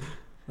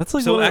 That's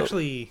like go ahead.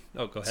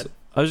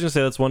 I was gonna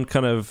say that's one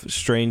kind of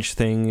strange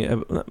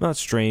thing. Not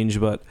strange,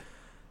 but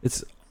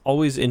it's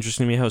always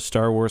interesting to me how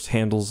Star Wars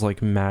handles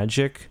like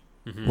magic.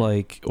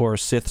 Like or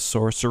Sith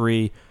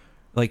sorcery.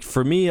 Like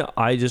for me,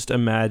 I just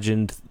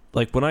imagined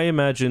like when I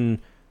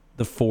imagine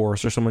the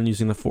Force or someone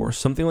using the Force,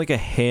 something like a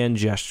hand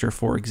gesture,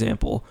 for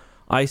example,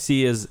 I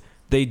see as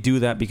they do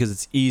that because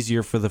it's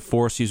easier for the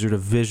Force user to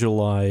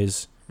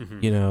visualize,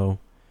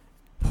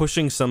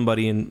 pushing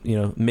somebody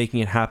and making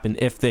it happen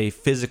if they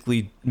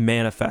physically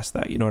manifest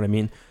that. You know what I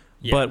mean?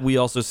 Yeah. But we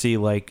also see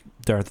like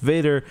Darth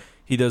Vader.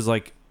 He does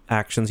like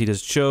actions. He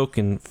does choke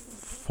and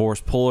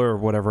Force puller or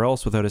whatever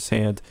else without his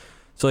hand.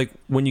 So like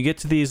when you get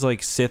to these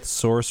like Sith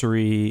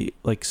sorcery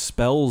like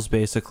spells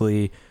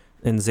basically,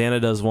 and Xana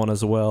does one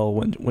as well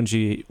when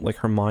she like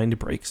her mind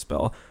break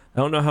spell. I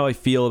don't know how I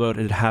feel about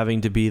it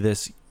having to be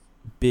this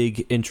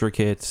big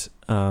intricate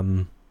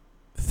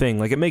thing.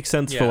 Like it makes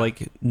sense for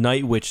like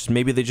night witches.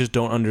 Maybe they just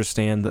don't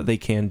understand that they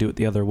can do it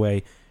the other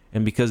way,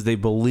 and because they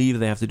believe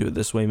they have to do it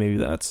this way, maybe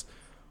that's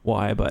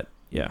why. But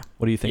yeah,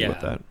 what do you think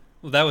about that?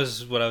 Well, that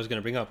was what I was going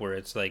to bring up, where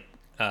it's like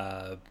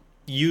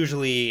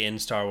usually in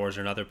Star Wars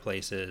or in other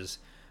places,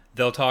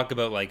 they'll talk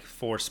about like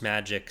Force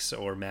magics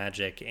or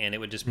magic, and it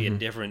would just be a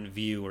different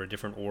view or a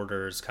different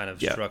orders kind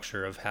of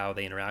structure of how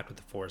they interact with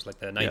the Force, like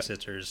the Night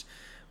Sisters,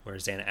 where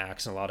Xana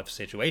acts in a lot of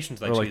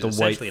situations like, or like she's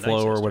the white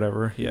flow or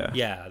whatever.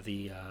 Yeah,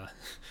 the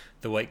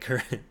white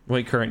current.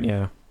 White current,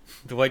 yeah.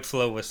 The white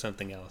flow was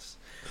something else.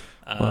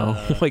 Well,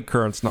 white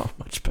current's not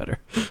much better.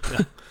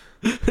 No.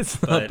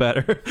 It's not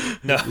better.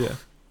 No. Yeah.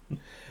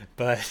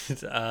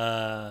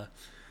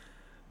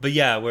 But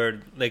yeah,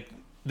 where like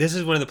this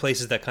is one of the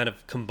places that kind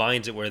of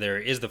combines it, where there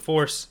is the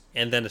Force,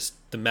 and then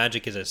the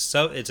magic is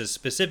it's a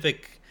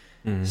specific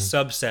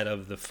subset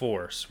of the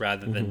Force,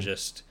 rather than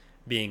just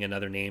being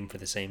another name for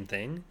the same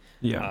thing.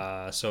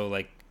 Yeah. So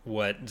like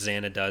what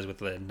Xana does with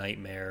the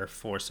Nightmare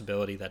Force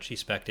ability that she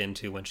spec'd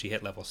into when she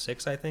hit level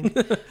 6, I think.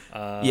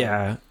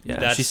 Yeah.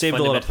 That's She saved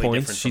a lot of fundamentally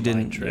points. different She from didn't.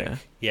 Mind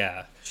Trick.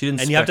 Yeah. She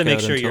didn't. And you have to spec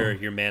make out sure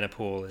until- your mana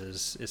pool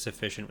is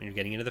sufficient when you're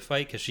getting into the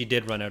fight, because she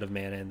did run out of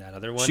mana in that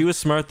other one. She was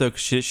smart though, 'cause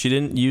she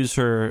didn't use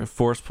her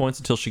force points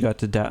until she got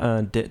to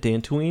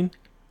Dantooine.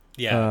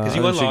 Yeah, because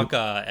you and she- unlock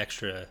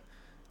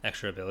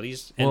extra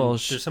abilities, and Well,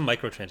 there's some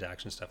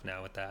microtransaction stuff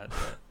now with that.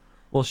 but-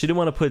 Well, she didn't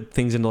want to put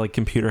things into like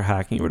computer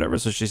hacking or whatever,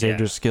 so she saved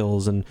Yeah. her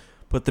skills and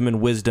put them in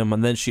wisdom,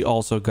 and then she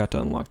also got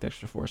to unlock the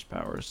extra force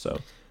powers. So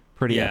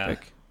pretty Yeah.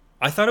 epic.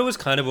 I thought it was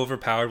kind of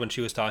overpowered when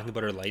she was talking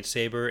about her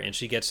lightsaber, and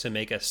she gets to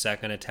make a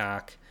second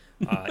attack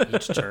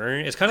each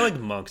turn. It's kind of like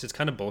monks. It's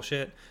kind of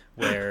bullshit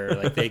where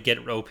like they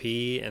get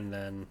OP and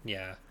then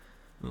yeah.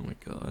 Oh my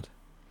god.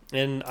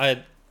 And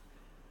I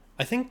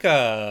think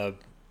the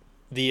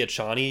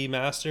Achani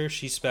master,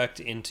 she spec'd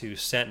into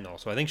Sentinel,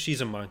 so I think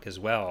she's a monk as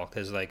well,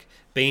 because like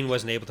Bane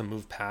wasn't able to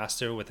move past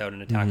her without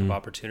an attack of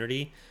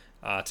opportunity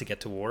to get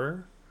to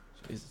war.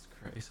 Jesus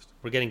Christ.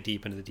 We're getting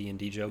deep into the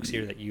D&D jokes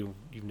here that you've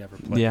never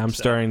played. Yeah, I'm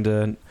so. starting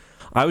to.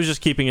 I was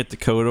just keeping it to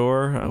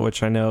Kodor,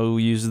 which I know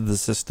uses the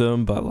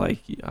system, but like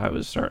I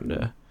was starting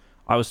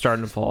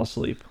to fall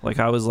asleep. Like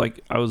I was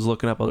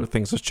looking up other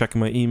things. I was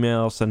checking my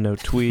email, sending out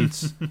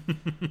tweets.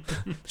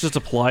 Just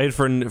applied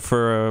for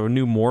a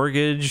new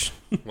mortgage.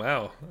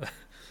 Wow.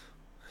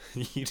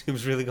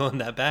 YouTube's really going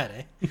that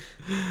bad,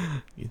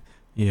 eh?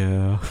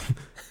 Yeah.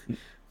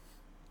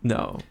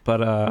 No,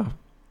 but I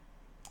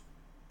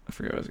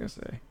forget what I was gonna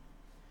say.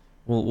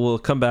 We'll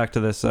come back to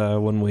this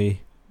when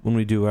we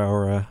do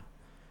our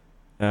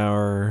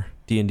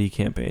D&D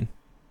campaign.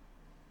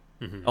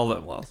 Mm-hmm. All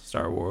that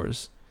Star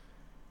Wars.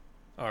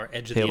 Our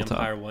Edge of Tabletop. the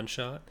Empire one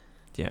shot.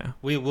 Yeah.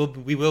 We will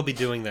be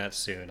doing that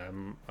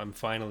soon. I'm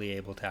finally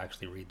able to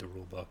actually read the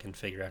rule book and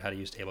figure out how to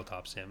use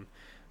tabletop sim.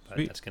 But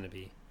Sweet. it's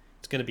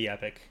gonna be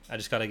epic. I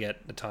just gotta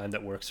get a time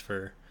that works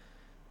for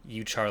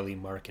you, Charlie,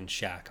 Mark, and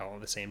Shaq all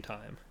at the same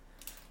time.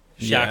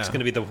 Shaq's Yeah.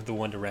 gonna be the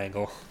one to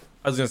wrangle.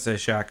 I was gonna say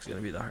Shaq's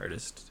gonna be the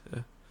hardest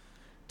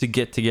to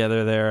get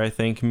together there. I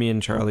think me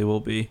and Charlie will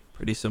be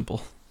pretty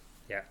simple.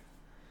 Yeah.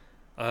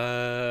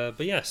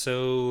 But yeah,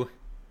 so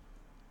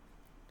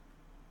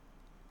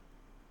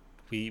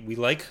we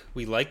like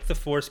the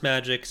force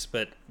magics,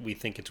 but we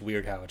think it's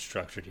weird how it's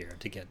structured here.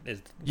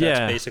 That's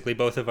Yeah. basically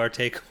both of our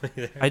takeaway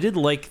there. I did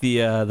like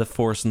the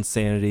Force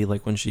Insanity,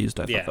 like when she used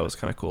it. I Yeah. thought that was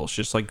kind of cool.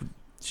 She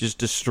just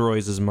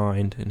destroys his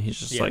mind, and he's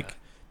just Yeah. like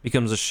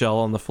becomes a shell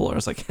on the floor.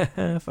 It's like,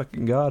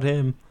 fucking got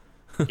him.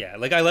 Yeah,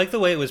 like I like the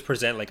way it was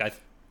presented. Like I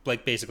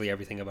like basically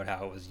everything about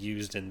how it was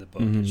used in the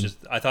book. It's just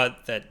I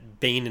thought that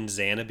Bane and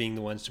Xana being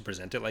the ones to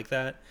present it like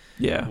that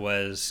Yeah.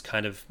 was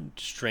kind of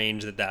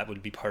strange that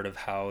would be part of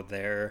how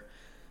their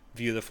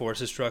view of the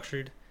Force is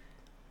structured.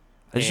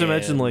 I just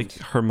imagine And- like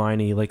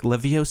Hermione, like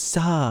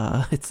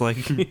Leviosa. It's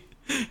like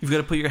you've got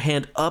to put your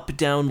hand up,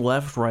 down,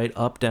 left, right,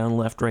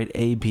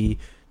 A, B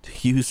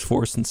to use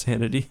Force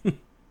Insanity.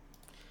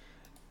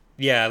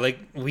 Yeah, like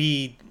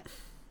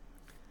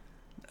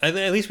at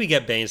least we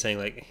get Bane saying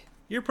like,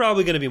 "You're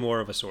probably going to be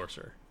more of a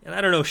sorcerer," and I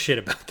don't know shit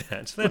about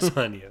that, so that's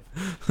on you.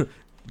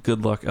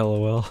 Good luck,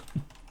 LOL.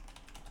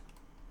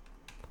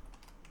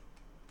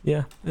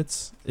 Yeah,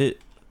 it's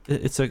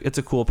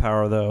a cool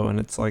power though, and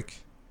it's like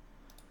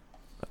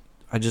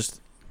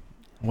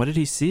what did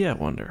he see? I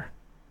wonder.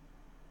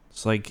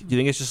 It's like, do you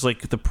think it's just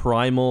like the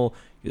primal,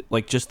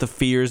 like just the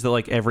fears that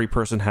like every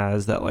person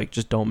has that like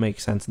just don't make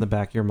sense in the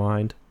back of your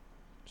mind,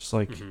 just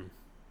like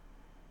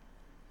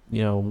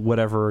Mhm.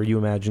 whatever you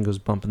imagine goes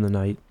bump in the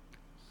night.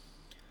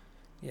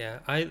 Yeah,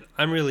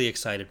 I'm really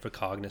excited for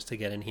Cognus to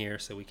get in here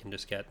so we can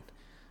just get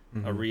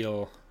a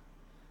real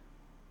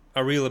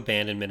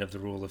abandonment of the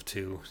rule of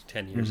 2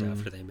 10 years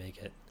after they make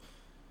it.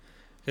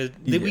 Because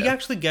we Yeah.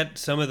 actually get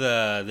some of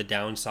the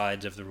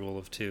downsides of the rule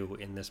of 2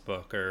 in this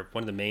book, or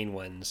one of the main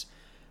ones,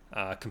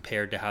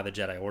 compared to how the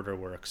Jedi Order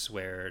works,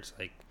 where it's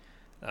like,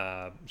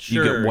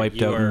 sure, You get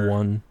wiped out in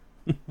one.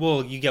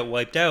 Well, you get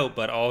wiped out,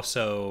 but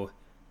also,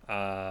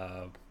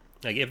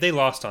 like if they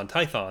lost on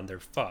Tython, they're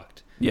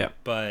fucked. Yeah.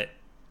 But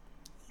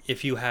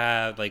if you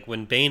have, like,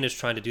 when Bane is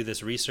trying to do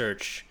this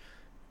research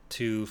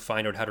to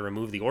find out how to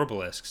remove the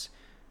Orbalisks,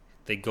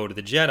 they go to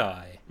the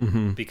Jedi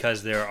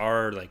because there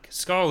are like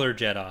Scholar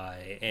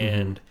Jedi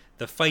and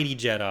the Fighty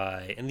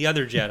Jedi and the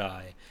other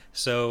Jedi.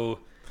 So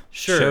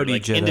sure, Shody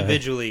like Jedi.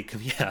 individually,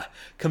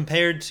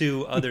 compared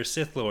to other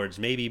Sith Lords,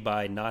 maybe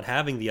by not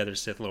having the other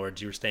Sith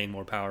Lords, you're staying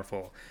more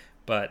powerful.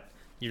 But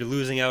you're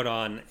losing out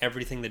on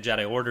everything the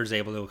Jedi Order is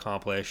able to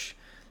accomplish,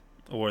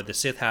 or the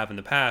Sith have in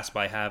the past,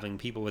 by having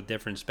people with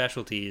different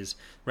specialties,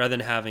 rather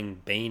than having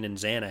Bane and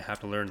Xana have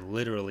to learn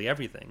literally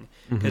everything.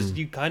 Because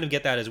you kind of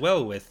get that as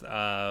well with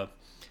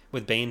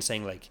Bane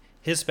saying like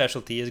his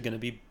specialty is going to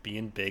be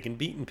being big and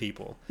beating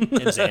people, and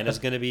Xana's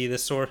going to be the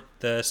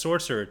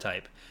sorcerer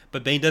type.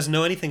 But Bane doesn't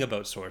know anything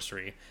about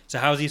sorcery, so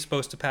how is he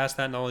supposed to pass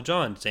that knowledge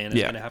on? Xana's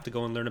going to have to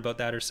go and learn about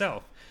that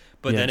herself.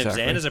 But then if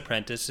Xana's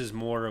apprentice is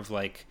more of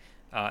like,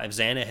 if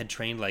Xana had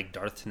trained like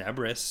Darth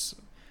Tenebris,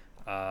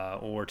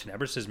 or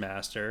Tenebrous'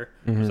 master.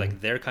 It's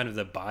like they're kind of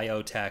the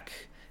biotech.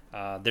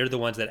 They're the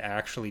ones that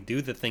actually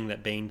do the thing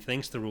that Bane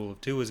thinks the rule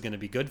of two is going to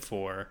be good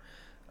for.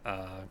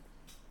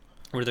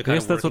 Where they're I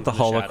guess that's what the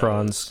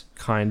holocrons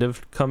kind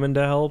of come in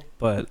to help,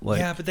 but like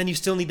yeah, but then you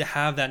still need to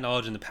have that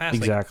knowledge in the past.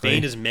 Exactly. Like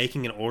Bane is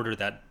making an order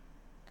that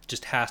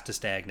just has to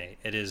stagnate.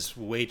 It's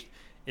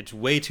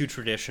way too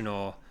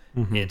traditional.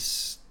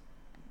 It's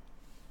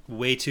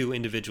way too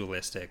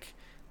individualistic.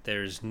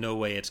 There's no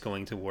way it's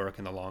going to work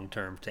in the long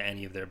term to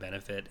any of their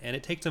benefit, and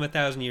it takes them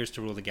 1,000 years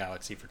to rule the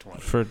galaxy for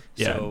 20.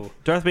 So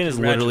Darth Bane is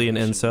literally an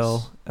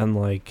incel, and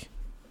like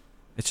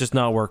it's just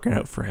not working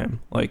out for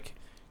him. Like,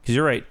 because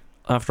you're right.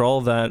 After all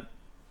of that,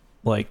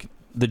 like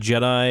the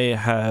Jedi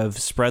have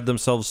spread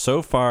themselves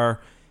so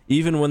far,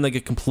 even when they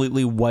get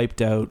completely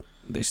wiped out,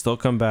 they still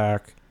come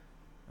back.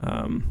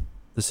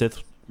 The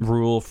Sith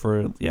rule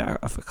for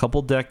a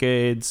couple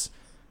decades.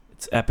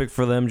 It's epic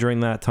for them during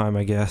that time,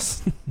 I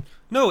guess.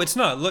 No, it's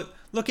not.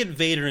 Look at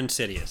Vader and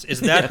Sidious.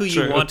 Is that who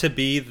you want to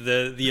be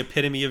the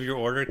epitome of your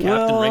order,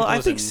 Captain Wrinkles? I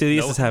think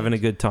Sidious is having a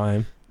good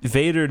time.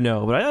 Vader,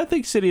 no, but I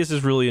think Sidious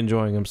is really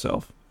enjoying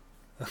himself.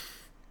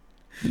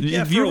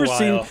 Have you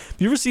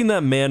ever seen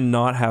that man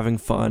not having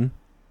fun?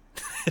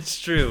 It's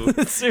true.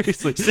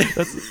 Seriously,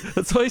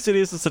 that's why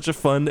Sidious is such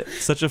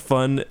a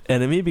fun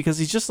enemy, because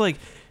he just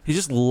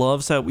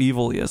loves how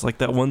evil he is. Like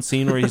that one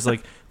scene where he's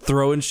like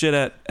throwing shit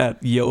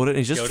at Yoda, and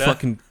he's just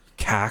fucking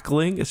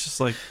cackling. It's just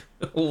like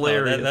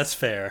hilarious. Oh, that's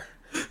fair.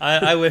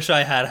 I wish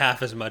I had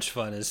half as much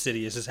fun as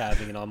Sidious is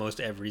having in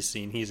almost every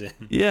scene he's in.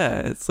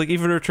 Yeah, it's like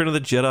even Return of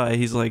the Jedi,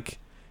 he's like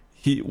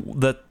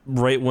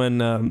right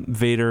when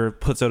Vader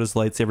puts out his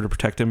lightsaber to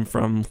protect him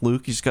from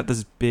Luke, he's got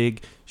this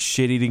big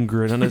shit-eating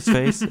grin on his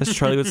face, as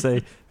Charlie would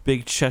say,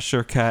 big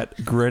Cheshire cat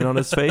grin on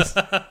his face.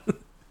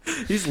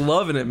 He's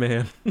loving it,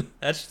 man.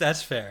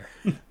 That's fair.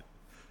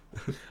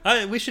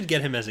 We should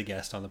get him as a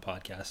guest on the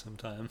podcast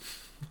sometime.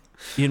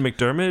 Ian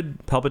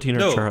McDermott,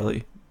 Palpatine, or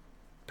Charlie?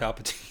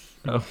 Palpatine.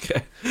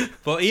 Okay.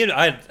 Well, if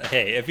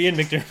Ian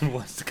McDermott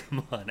wants to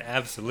come on,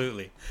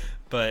 absolutely.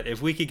 But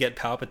if we could get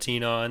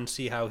Palpatine on,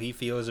 see how he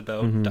feels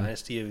about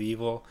Dynasty of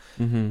Evil,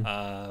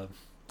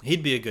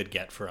 he'd be a good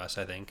get for us,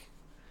 I think.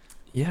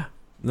 Yeah.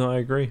 No, I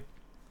agree.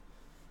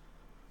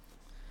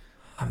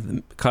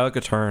 Kyle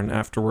Katarn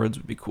afterwards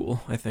would be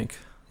cool, I think.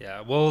 Yeah,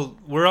 well,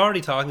 we're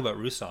already talking about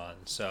Ruusan,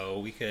 so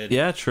we could...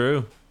 Yeah,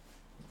 true.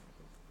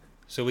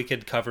 So we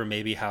could cover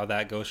maybe how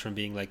that goes from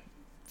being like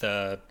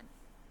the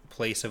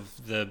place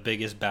of the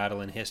biggest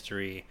battle in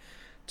history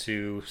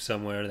to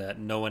somewhere that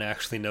no one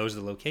actually knows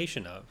the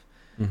location of.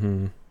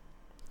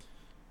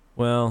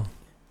 Well,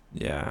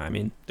 yeah, I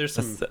mean,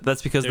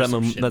 that's because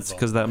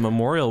that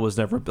memorial was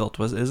never built,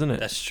 isn't it?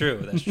 That's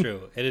true. That's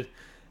true.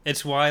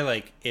 It's why,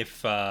 like,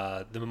 if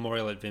the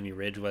memorial at Vimy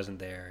Ridge wasn't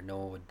there, no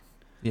one would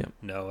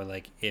know, and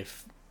like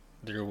if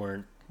there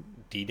weren't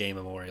D-Day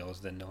memorials,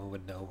 then no one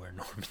would know where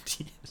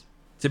Normandy is.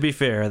 To be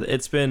fair,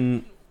 it's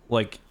been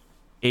like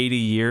 80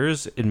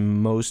 years,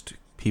 and most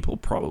people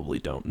probably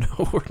don't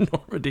know where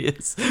Normandy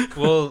is.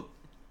 Well,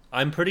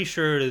 I'm pretty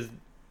sure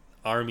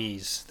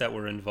armies that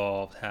were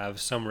involved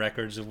have some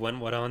records of what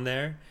went on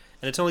there,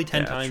 and it's only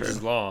 10 times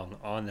as long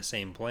on the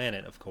same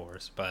planet, of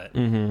course. But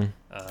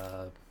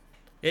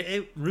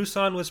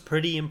Ruusan was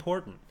pretty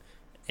important,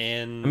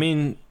 and I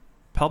mean,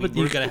 Palpatine.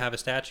 We're gonna have a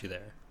statue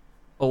there.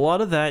 A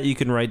lot of that you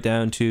can write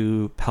down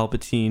to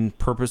Palpatine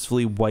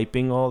purposefully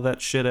wiping all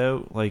that shit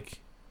out, like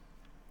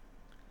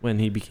when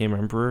he became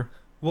Emperor.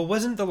 Well,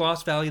 wasn't the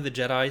Lost Valley of the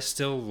Jedi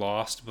still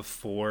lost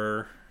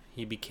before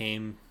he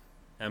became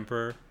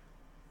Emperor?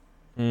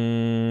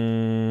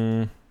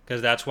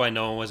 Because that's why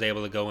no one was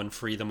able to go and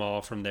free them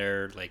all from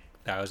their like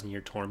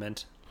 1,000-year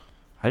torment.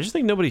 I just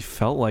think nobody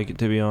felt like it,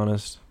 to be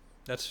honest.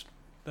 That's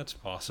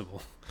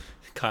possible.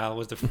 Kyle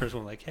was the first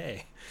one like,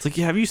 hey. It's like,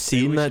 have you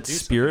seen that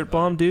spirit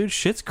bomb, dude?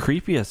 Shit's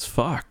creepy as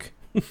fuck.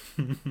 We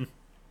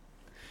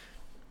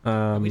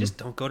just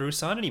don't go to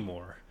Ruusan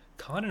anymore.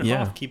 Khan and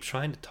Hoth keep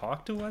trying to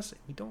talk to us,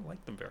 and we don't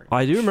like them very much.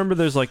 I do remember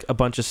there's like a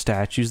bunch of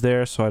statues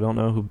there, so I don't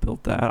know who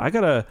built that. I've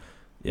got to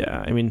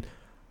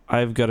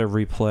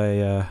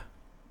replay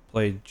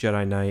play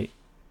Jedi Knight,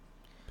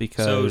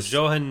 because so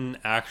Johan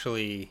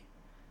actually,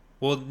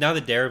 well, now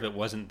that Derevit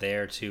wasn't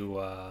there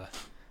to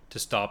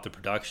stop the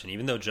production,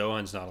 even though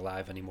Johan's not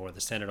alive anymore, the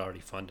Senate already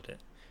funded it.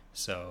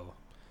 So,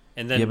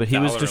 and then but he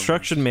was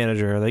construction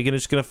manager. Are they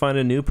just gonna find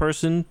a new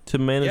person to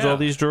manage all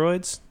these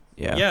droids?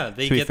 Yeah,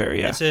 they get. Fair,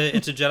 it's a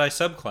Jedi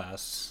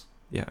subclass.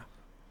 Yeah.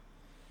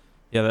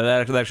 Yeah,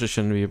 that actually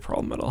shouldn't be a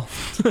problem at all.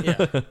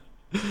 Yeah.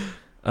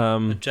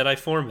 Jedi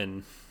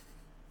Foreman.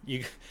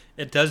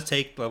 It does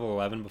take level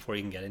 11 before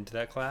you can get into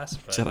that class.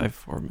 But... Jedi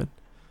Foreman.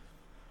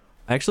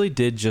 I actually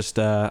did just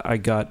I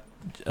got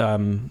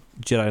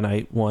Jedi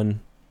Knight 1,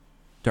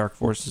 Dark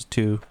Forces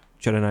 2,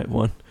 Jedi Knight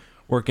 1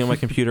 working on my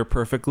computer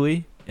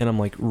perfectly, and I'm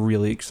like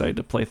really excited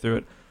to play through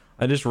it.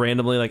 I just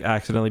randomly like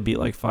accidentally beat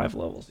like 5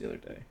 levels the other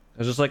day. I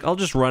was just like, I'll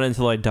just run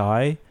until I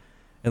die.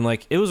 And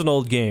like, it was an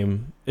old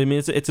game. I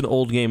mean, it's an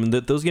old game, and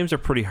those games are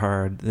pretty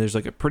hard. There's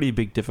like a pretty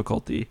big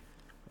difficulty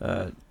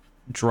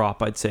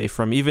drop, I'd say,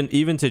 from even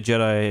to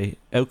Jedi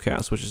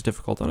Outcast, which is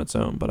difficult on its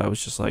own. But I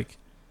was just like,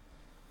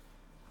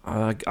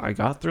 I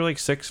got through like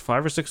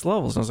 5 or 6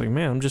 levels, and I was like,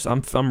 man,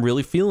 I'm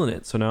really feeling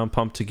it. So now I'm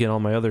pumped to get all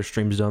my other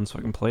streams done so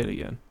I can play it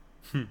again.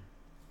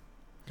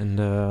 And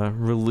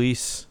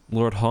release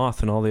Lord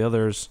Hoth and all the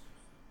others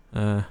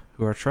who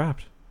are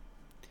trapped.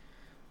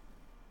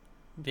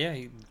 Yeah,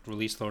 you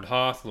release Lord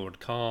Hoth, Lord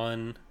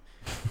Khan.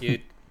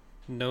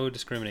 No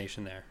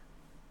discrimination there.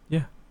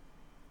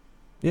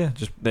 Yeah,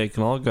 just they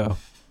can all go.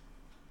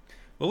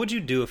 What would you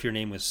do if your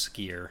name was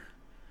Skier?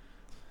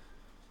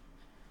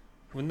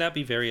 Wouldn't that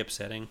be very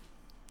upsetting?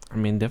 I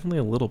mean, definitely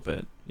a little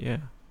bit. Yeah.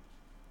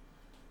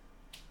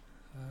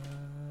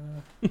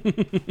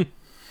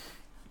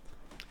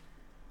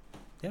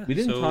 Yeah. We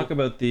didn't talk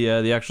about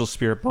the actual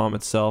spirit bomb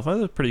itself. That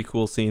was a pretty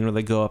cool scene where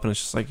they go up and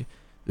it's just like,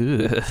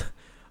 ugh.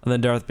 And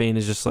then Darth Bane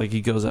is just like, he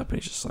goes up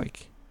and he just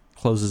like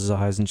closes his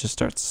eyes and just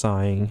starts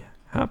sighing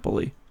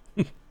happily.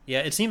 Yeah,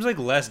 it seems like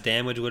less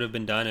damage would have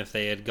been done if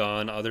they had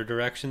gone other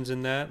directions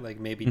in that. Like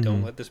maybe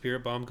don't let the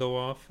spirit bomb go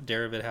off.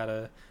 Daravit had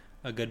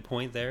a good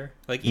point there.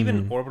 Like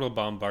even orbital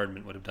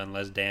bombardment would have done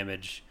less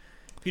damage.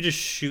 If you just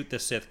shoot the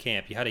Sith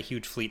camp, you had a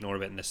huge fleet in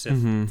orbit and the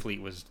Sith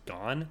fleet was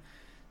gone.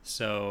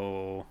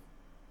 So...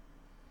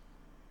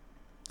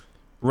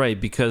 Right,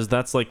 because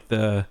that's like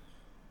the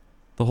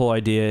whole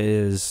idea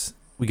is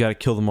we got to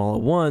kill them all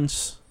at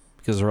once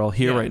because they're all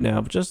here right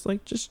now. But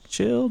just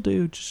chill,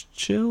 dude. Just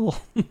chill.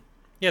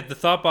 Yeah, the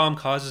thought bomb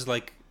causes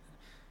like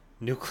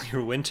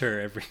nuclear winter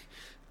every...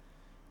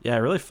 Yeah, it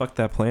really fucked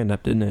that plan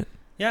up, didn't it?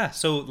 Yeah,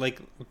 so like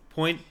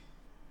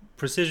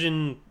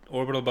precision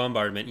orbital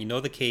bombardment, you know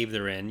the cave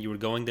they're in, you were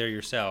going there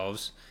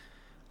yourselves.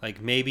 Like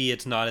maybe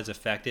it's not as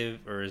effective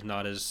or is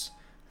not as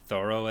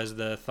thorough as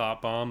the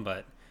thought bomb,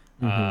 but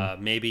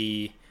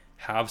maybe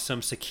have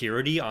some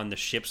security on the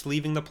ships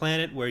leaving the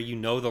planet where you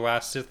know the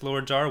last Sith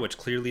Lords are, which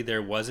clearly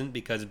there wasn't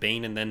because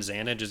Bane and then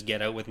Xana just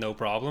get out with no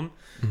problem.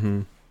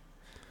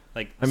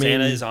 Like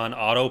Xana is on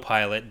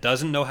autopilot,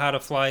 doesn't know how to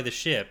fly the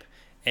ship,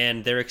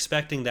 and they're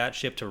expecting that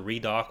ship to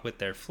redock with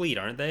their fleet,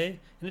 aren't they?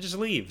 And it just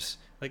leaves.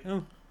 Like,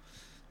 oh,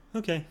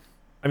 okay.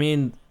 I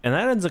mean, and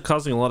that ends up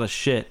causing a lot of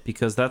shit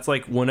because that's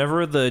like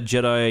whenever the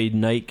Jedi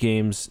Knight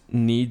games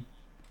need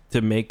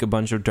to make a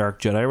bunch of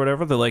Dark Jedi or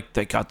whatever, they're like,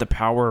 they got the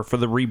power for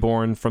the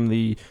reborn from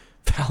the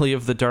Valley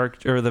of the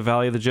Dark or the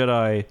Valley of the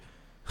Jedi.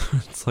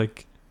 It's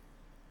like,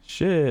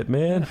 shit,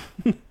 man.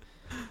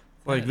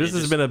 Like, this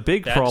has been a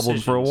big problem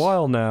for a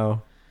while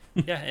now.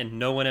 Yeah, and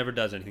no one ever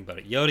does anything about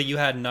it. Yoda, you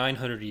had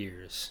 900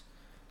 years.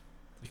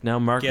 Like now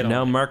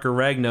Marker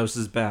Ragnos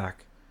is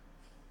back.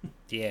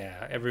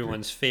 Yeah,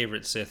 everyone's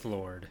favorite Sith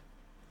Lord.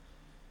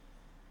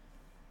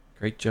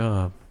 Great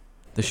job.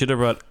 They should have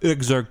brought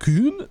Exar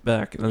Kun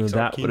back, and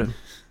that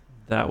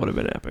would have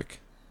been epic.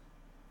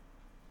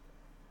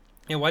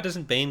 Yeah, why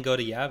doesn't Bane go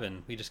to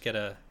Yavin? We just get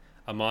a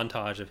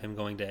montage of him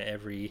going to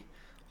every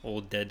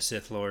old dead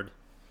Sith Lord.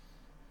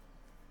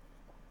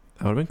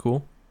 That would have been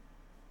cool.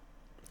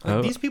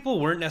 Like, these people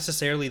weren't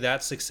necessarily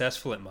that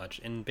successful at much,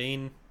 and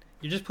Bane,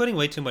 you're just putting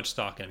way too much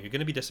stock in him. You're going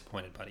to be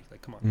disappointed, buddy.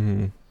 Like, come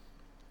on.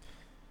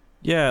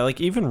 Yeah, like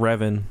even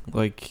Revan,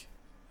 like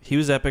he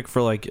was epic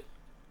for like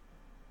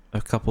a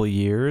couple of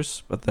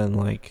years, but then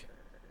like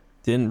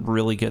didn't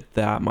really get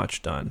that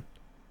much done.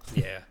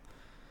 Yeah.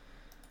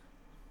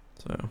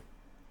 So,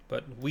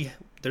 but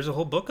there's a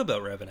whole book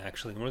about Revan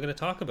actually, and we're going to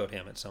talk about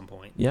him at some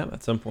point. Yeah,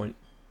 at some point.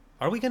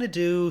 Are we going to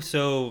do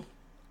so?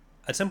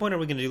 At some point, are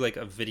we going to do like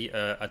a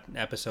video, an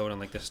episode on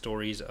like the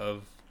stories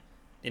of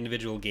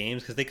individual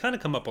games? Because they kind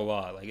of come up a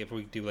lot. Like if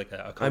we do like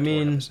a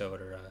KOTOR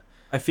episode or.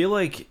 I feel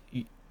like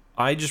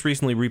I just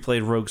recently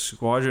replayed Rogue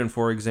Squadron,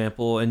 for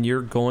example, and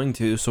you're going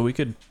to, so we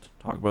could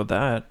talk about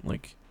that.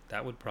 Like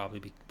that would probably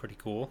be pretty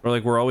cool. Or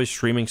like we're always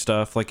streaming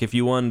stuff. Like if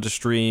you wanted to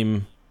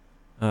stream,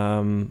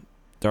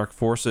 Dark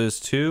Forces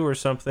 2 or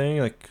something,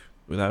 like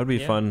that would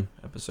be a fun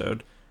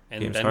episode.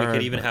 And Game's then we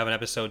could even have an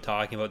episode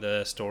talking about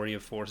the story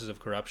of Forces of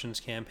Corruption's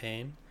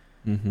campaign.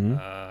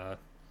 Because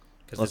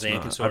the Zan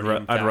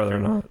Consortium I'd rather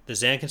not. The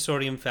Zan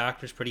Consortium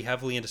factors pretty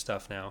heavily into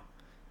stuff now.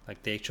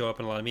 Like they show up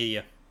in a lot of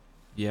media.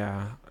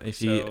 Yeah,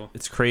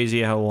 it's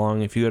crazy how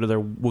long. If you go to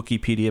their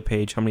Wikipedia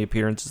page, how many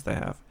appearances they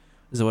have?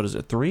 Is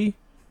it 3?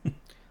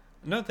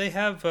 No, they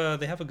have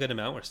a good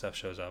amount where stuff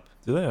shows up.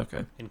 Do they?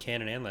 Okay. In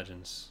canon and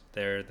Legends,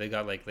 they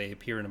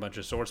appear in a bunch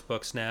of source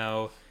books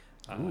now.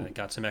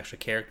 Got some extra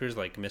characters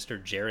like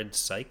Mr. Jared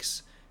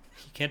Sykes.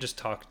 You can't just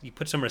talk. You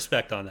put some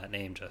respect on that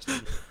name,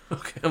 Justin.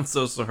 Okay, I'm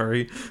so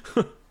sorry.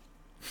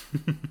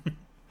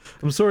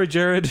 I'm sorry,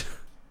 Jared.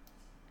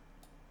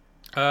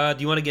 Do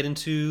you want to get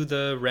into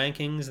the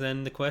rankings,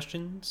 then the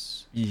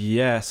questions?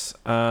 Yes.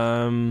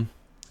 Do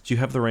you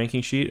have the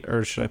ranking sheet,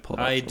 or should I pull it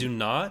up? I do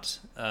not.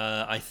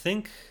 I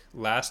think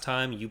last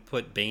time you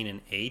put Bane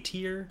in A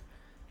tier.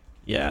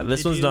 Yeah,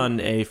 this one's done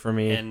A for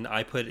me. And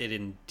I put it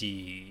in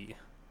D.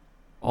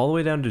 All the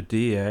way down to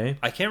D, eh?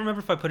 I can't remember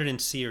if I put it in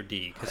C or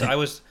D, because I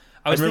was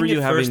remember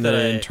you having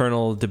the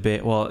internal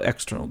debate,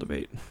 external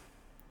debate.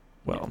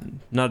 Well,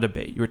 not a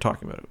debate. You were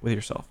talking about it with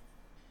yourself.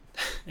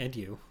 And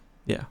you.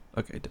 Yeah.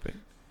 Okay, debate.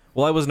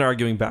 Well, I wasn't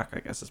arguing back, I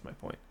guess is my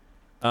point.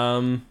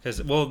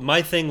 Because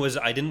my thing was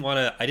I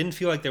didn't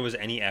feel like there was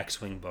any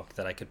X-Wing book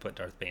that I could put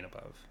Darth Bane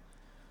above.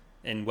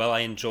 And while I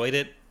enjoyed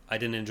it, I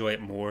didn't enjoy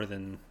it more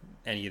than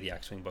any of the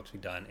X-Wing books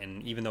we've done.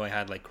 And even though I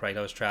had like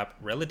Krytos Trap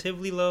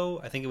relatively low,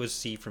 I think it was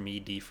C for me,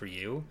 D for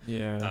you.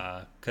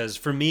 Yeah. Because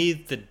for me,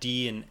 the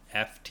D and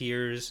F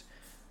tiers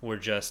were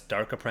just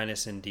Dark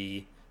Apprentice in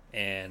D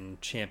and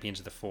Champions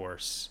of the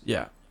Force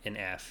in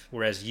F.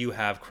 Whereas you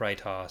have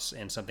Krytos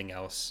and something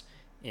else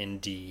in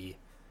D.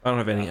 I don't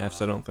have any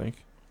Fs, I don't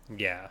think.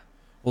 Yeah.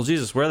 Well,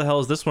 Jesus, where the hell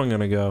is this one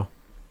gonna go?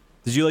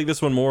 Did you like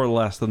this one more or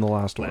less than the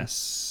last one?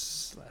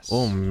 Less.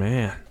 Oh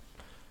man.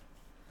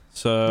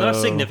 So not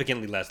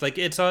significantly less. Like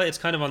it's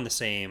kind of on the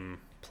same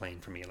plane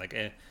for me. Like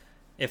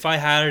if I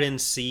had it in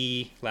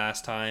C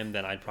last time,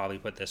 then I'd probably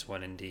put this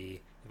one in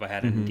D. If I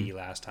had it in D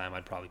last time,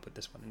 I'd probably put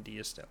this one in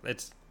D. Still,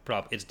 it's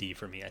D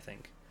for me, I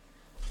think.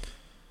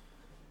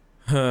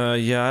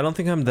 Yeah, I don't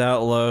think I'm that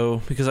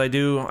low because I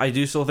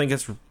do still think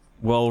it's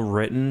well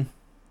written.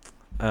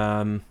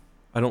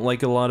 I don't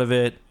like a lot of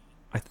it.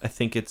 I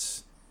think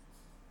it's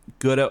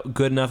good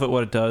enough at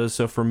what it does.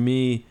 So for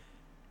me,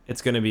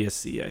 it's going to be a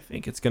C. I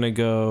think it's going to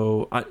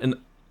go, and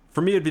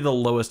for me, it'd be the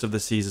lowest of the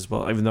C's as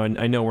well. Even though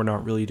I know we're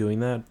not really doing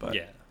that, but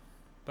yeah,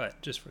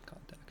 but just for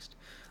context,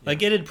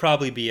 like it'd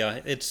probably be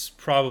it's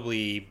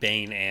probably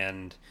Bane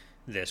and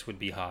this would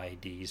be high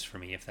D's for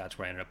me if that's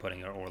where I ended up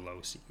putting it, or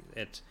low C.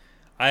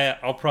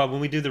 I'll probably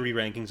when we do the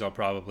re-rankings, I'll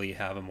probably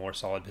have a more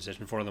solid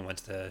position for them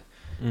once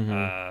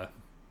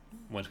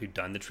we've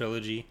done the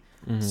trilogy.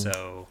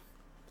 So,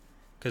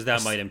 because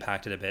that might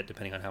impact it a bit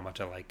depending on how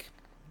much I like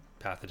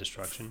Path of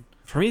Destruction.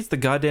 For me, it's the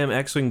goddamn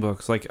X-Wing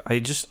books. Like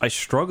I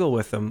struggle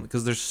with them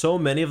because there's so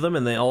many of them,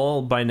 and they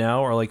all by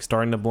now are like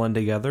starting to blend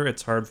together.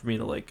 It's hard for me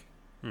to like,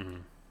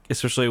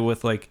 especially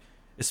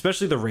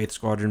the Wraith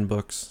Squadron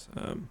books.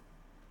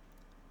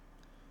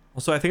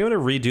 Also, I think I'm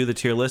gonna redo the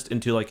tier list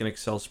into like an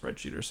Excel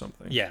spreadsheet or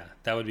something. Yeah,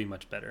 that would be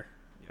much better.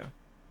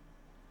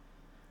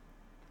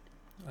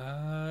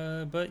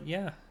 Yeah. But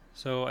yeah.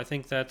 So I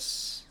think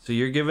that's... So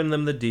you're giving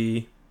them the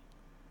D.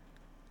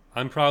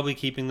 I'm probably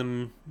keeping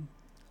them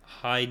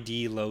high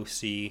D, low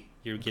C.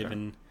 You're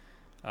giving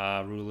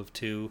Rule of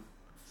Two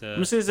the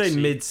I'm just going to say C.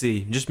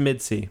 mid-C. Just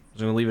mid-C. I'm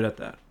just going to leave it at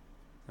that.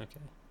 Okay.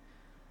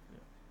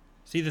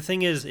 See, the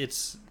thing is,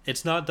 it's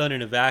not done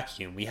in a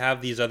vacuum. We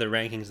have these other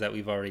rankings that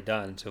we've already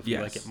done. So if we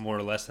like it more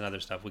or less than other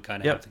stuff, we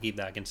kind of have to keep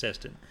that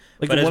consistent.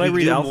 Like but when I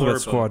read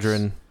Alphabet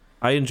Squadron,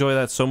 I enjoy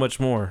that so much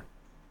more.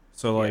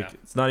 So like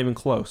it's not even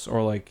close.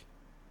 Or like...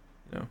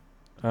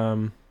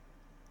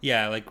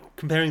 yeah, like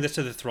comparing this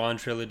to the Thrawn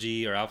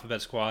trilogy or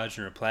Alphabet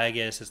Squadron or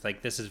Plagueis, it's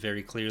like this is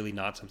very clearly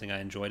not something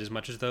I enjoyed as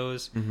much as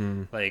those.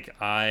 Like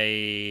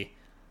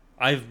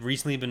I've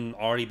recently been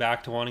already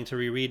back to wanting to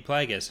reread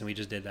Plagueis, and we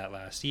just did that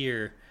last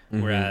year.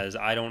 Whereas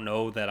I don't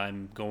know that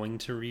I'm going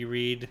to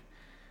reread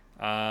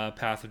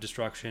Path of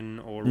Destruction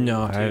or Rule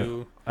of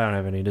Two. I don't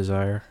have any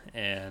desire.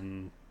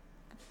 And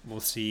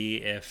we'll see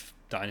if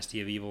Dynasty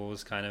of Evil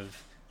is kind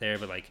of there,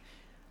 but like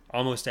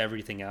almost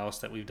everything else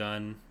that we've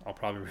done, I'll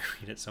probably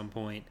reread at some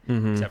point,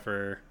 except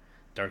for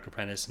Dark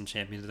Apprentice and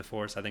Champions of the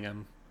Force. I think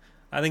I'm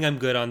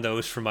good on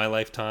those for my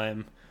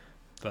lifetime.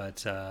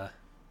 But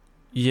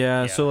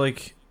yeah, so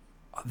like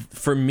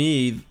for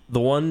me, the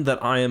book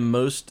that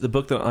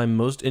I'm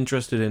most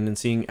interested in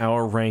seeing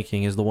our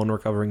ranking is the one we're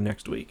covering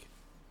next week.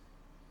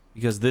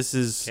 Because this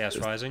is Chaos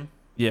Rising?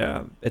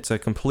 Yeah, it's a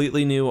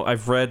completely new.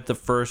 I've read the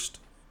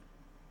first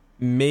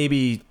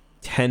maybe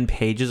 10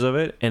 pages of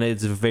it, and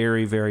it's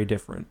very, very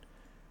different.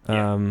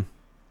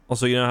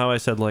 Also, you know how I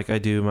said like I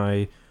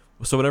do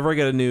so whenever I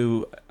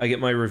get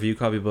my review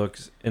copy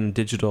books in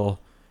digital.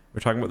 We're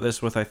talking about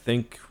this with, I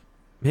think,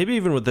 maybe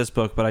even with this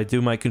book, but I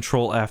do my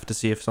Control F to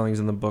see if something's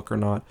in the book or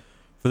not.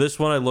 For this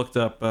one, I looked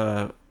up.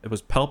 It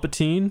was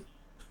Palpatine,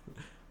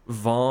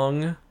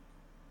 Vong,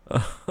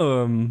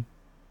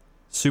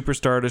 Super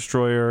Star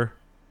Destroyer,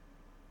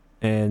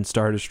 and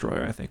Star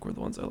Destroyer. I think were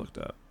the ones I looked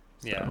up.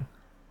 So, yeah.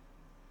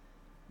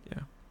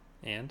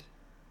 And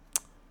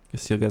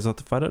guess you guys will have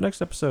to find out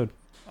next episode.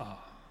 Oh.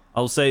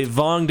 I'll say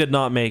Vong did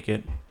not make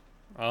it.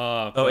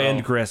 Well,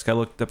 And Grisk. I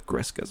looked up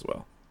Grisk as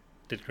well.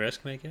 Did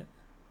Grisk make it?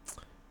 Do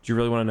you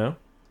really want to know?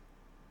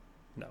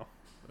 No.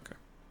 Okay.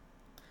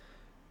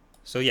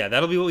 So yeah,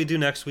 that'll be what we do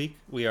next week.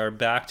 We are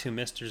back to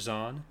Mr.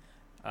 Zahn.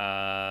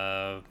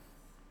 And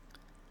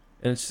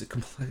it's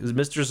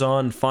Mr.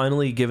 Zahn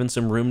finally given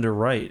some room to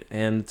write,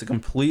 and it's a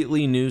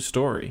completely new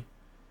story.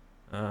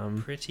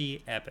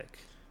 Pretty epic.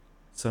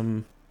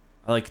 Some,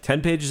 like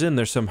 10 pages in,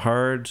 there's some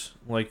hard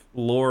like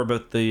lore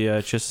about the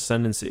Chiss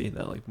Ascendancy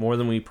that like more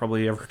than we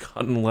probably ever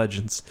got in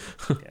Legends.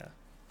 Yeah.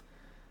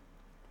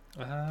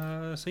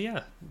 So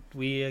yeah,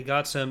 we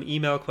got some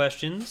email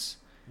questions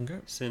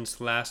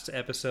since last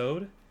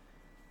episode.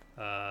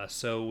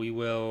 So we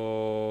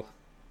will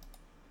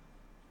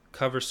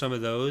cover some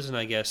of those, and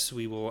I guess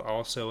we will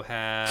also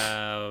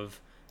have,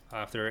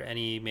 if there are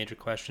any major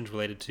questions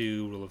related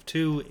to Rule of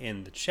Two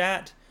in the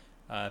chat,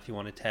 if you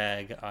want to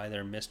tag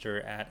either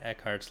Mr. at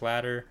Eckhart's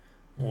Ladder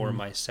or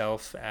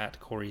myself at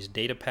Corey's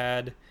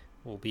Datapad.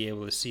 We'll be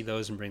able to see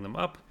those and bring them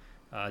up.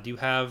 Do you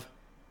have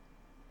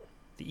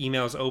the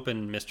emails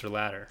open, Mr.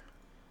 Ladder?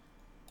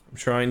 I'm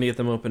trying to get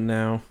them open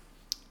now.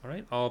 All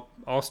right,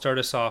 I'll start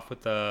us off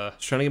with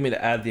It's trying to get me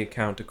to add the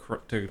account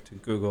to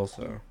Google,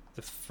 so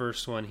the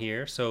first one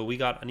here. So we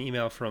got an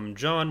email from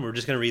John. We're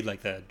just going to read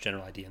like the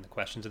general idea and the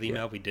questions of the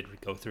email. We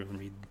did go through and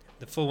read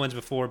the full ones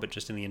before, but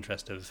just in the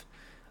interest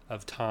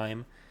of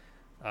time.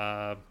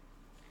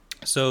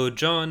 So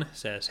John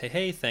says,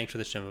 hey, thanks for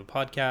this gem of a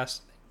podcast.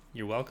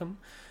 You're welcome.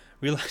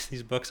 Realize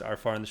these books are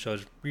far in the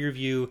show's rear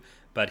view,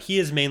 but he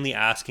is mainly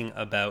asking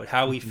about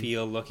how we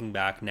feel looking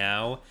back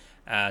now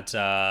at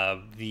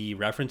the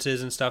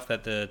references and stuff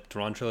that the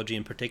Thrawn trilogy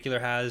in particular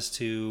has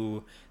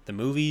to the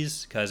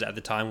movies, because at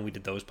the time when we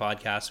did those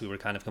podcasts, we were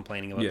kind of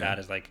complaining about that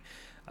as like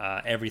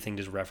everything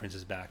just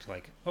references back to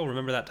like, oh,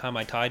 remember that time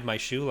I tied my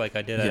shoe like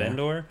I did at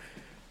Endor?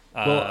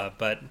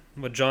 But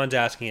what John's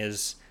asking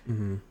is,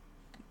 even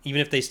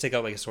if they stick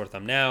out like a sore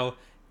thumb now,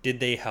 did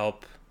they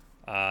help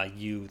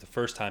you the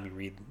first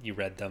time you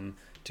read them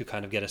to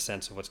kind of get a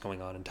sense of what's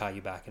going on and tie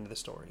you back into the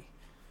story?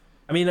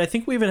 I mean, I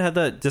think we even had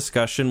that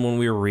discussion when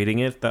we were reading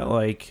it that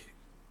like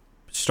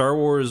Star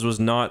Wars was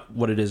not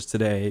what it is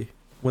today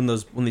when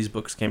these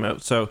books came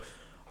out. So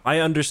I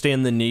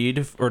understand the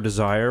need or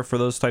desire for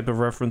those type of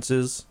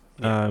references.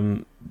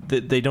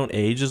 They don't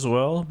age as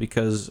well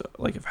because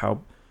like of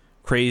how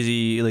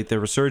crazy like the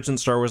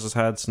resurgence Star Wars has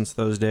had since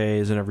those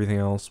days and everything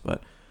else.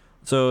 But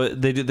so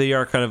they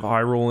are kind of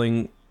eye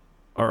rolling,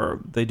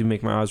 or they do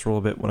make my eyes roll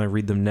a bit when I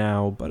read them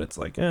now. But it's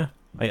like,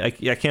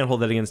 I can't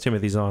hold that against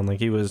Timothy Zahn. Like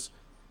he was,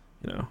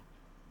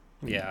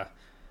 Yeah.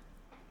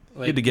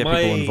 Like good to get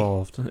people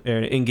involved,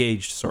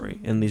 engaged,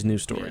 in these new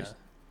stories. Yeah.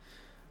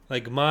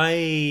 Like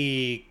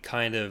my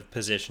kind of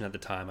position at the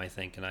time, I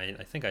think, and I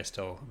think I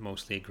still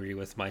mostly agree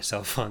with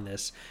myself on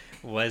this,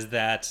 was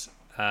that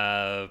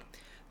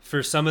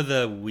for some of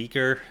the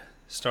weaker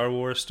Star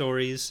Wars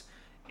stories,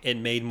 it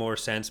made more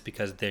sense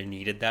because they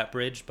needed that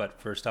bridge.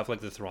 But for stuff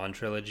like the Thrawn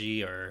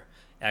trilogy or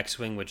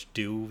X-Wing, which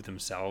do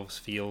themselves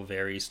feel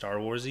very Star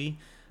Warsy,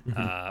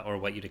 or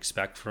what you'd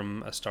expect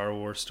from a Star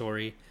Wars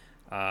story,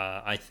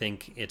 I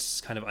think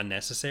it's kind of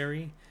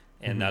unnecessary,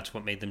 and that's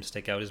what made them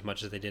stick out as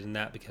much as they did in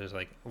that, because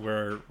like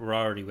we're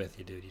already with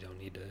you, dude. You don't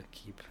need to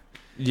keep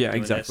doing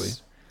exactly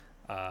this.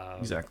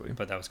 Exactly.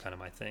 But that was kind of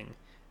my thing.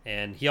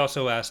 And he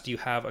also asked, do you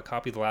have a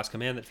copy of The Last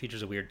Command that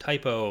features a weird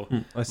typo?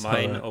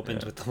 Mine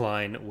opens with the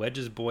line,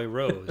 Wedge's boy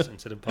Rose,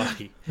 instead of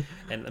body.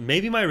 And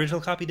maybe my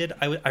original copy did.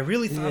 I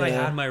really thought I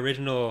had my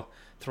original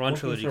Thrawn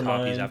trilogy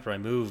copies after I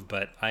moved,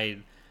 but I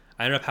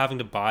ended up having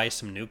to buy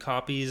some new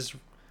copies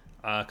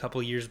a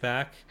couple years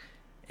back.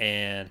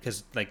 And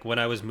because like when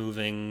I was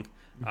moving,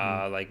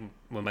 like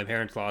when my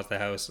parents lost the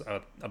house,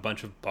 a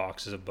bunch of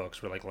boxes of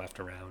books were like left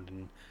around,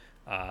 and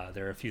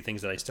there are a few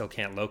things that I still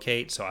can't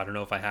locate, so I don't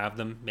know if I have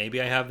them.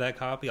 Maybe I have that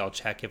copy. I'll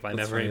check if I'm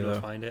ever able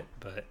to find it.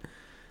 But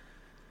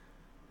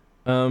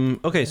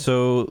okay,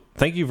 so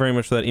thank you very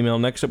much for that email.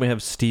 Next up we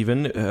have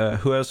Steven,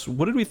 who asks,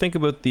 what did we think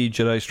about the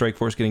Jedi Strike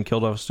Force getting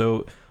killed off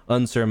so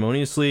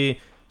unceremoniously?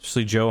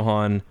 Especially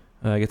Johan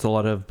gets a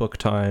lot of book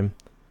time.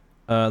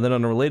 Then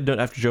on a related note,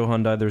 after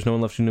Johan died, there's no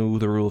one left who knew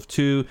the Rule of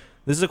Two.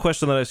 This is a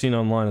question that I've seen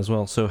online as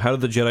well. So how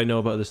did the Jedi know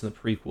about this in the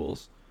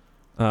prequels?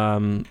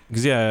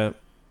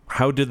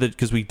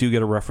 Because we do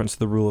get a reference to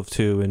the Rule of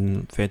Two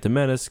in Phantom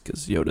Menace,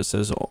 because Yoda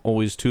says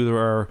always two there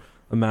are,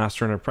 a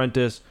master and an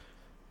apprentice.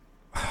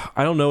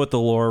 I don't know what the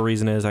lore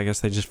reason is. I guess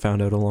they just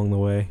found out along the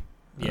way.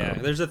 Yeah,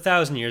 there's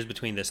 1,000 years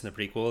between this and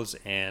the prequels,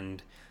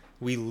 and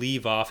we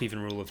leave off even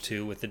Rule of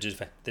Two with the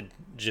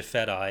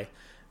Jedi,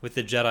 with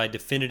the Jedi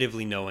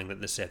definitively knowing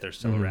that the Sith are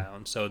still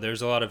around. So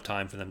there's a lot of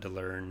time for them to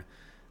learn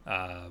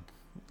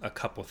a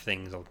couple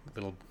things,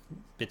 little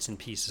bits and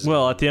pieces.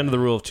 Well, at the end of the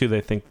Rule of Two,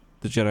 they think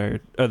the Jedi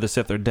or the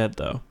Sith are dead,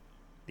 though.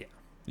 Yeah.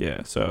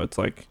 Yeah. So it's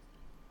like,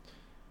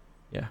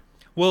 yeah.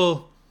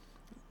 Well,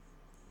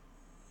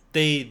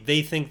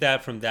 they think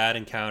that from that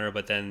encounter,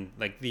 but then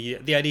like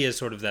the idea is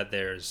sort of that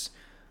there's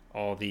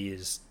all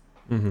these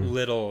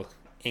little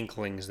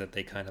inklings that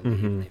they kind of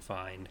leave and they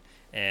find,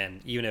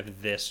 and even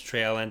if this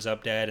trail ends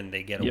up dead and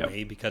they get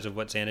away because of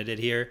what Xana did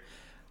here,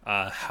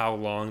 how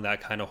long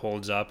that kind of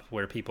holds up,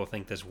 where people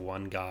think this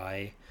one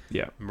guy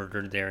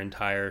murdered their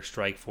entire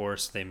strike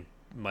force, they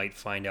might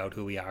find out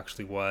who he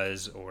actually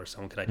was, or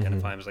someone could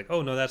identify him as like,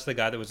 oh no, that's the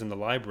guy that was in the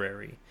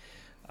library.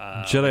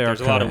 Jedi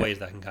there's a lot of ways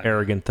that can kind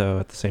arrogant though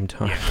at the same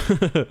time.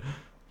 But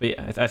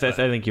yeah, I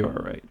think you are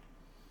right.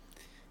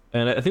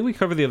 And I think we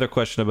covered the other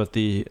question about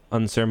the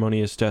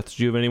unceremonious deaths.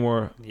 Do you have any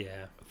more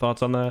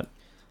thoughts on that?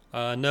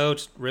 No,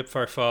 Rip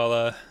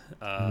Farfalla.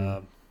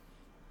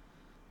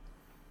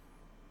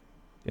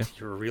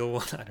 You're a real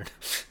one. I don't know.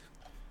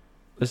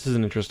 This is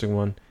an interesting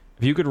one.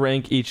 If you could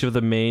rank each of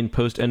the main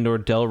post-Endor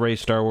Del Rey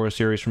Star Wars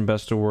series from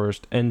best to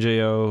worst,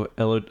 NJO,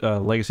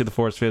 Legacy of the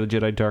Force, Fate of the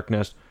Jedi, Dark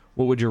Nest,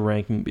 what would your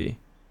ranking be?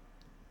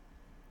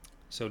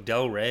 So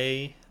Del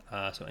Rey,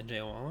 so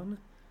NJO on?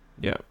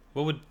 Yeah.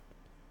 What would...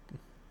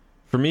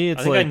 For me,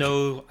 it's I think I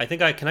know...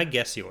 can I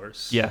guess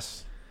yours?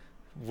 Yes.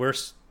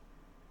 Worst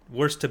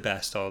worst to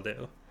best, I'll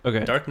do.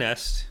 Okay. Dark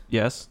Nest.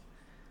 Yes.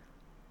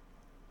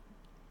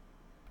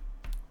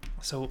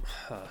 So,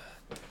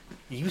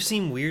 you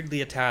seem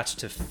weirdly attached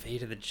to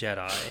Fate of the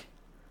Jedi.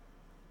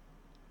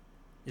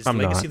 Is I'm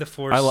Legacy not. of the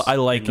Force? I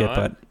like you're it,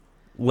 not? but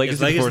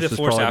Legacy of the Force is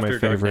probably after my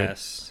favorite. Dark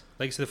Nest.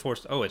 Legacy of the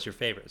Force. Oh, it's your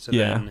favorite. So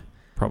Yeah. then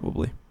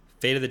Probably.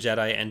 Fate of the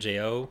Jedi,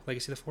 NJO,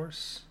 Legacy of the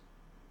Force.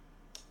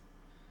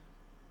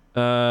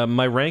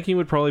 My ranking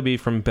would probably be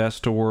from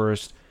best to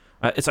worst.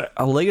 It's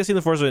a Legacy of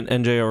the Force and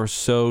NJO are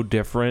so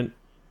different,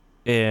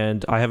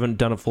 and I haven't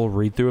done a full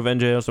read through of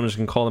NJO, so I'm just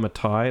gonna call them a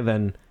tie.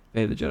 Then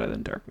Fate of the Jedi,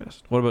 then Dark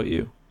Nest. What about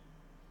you?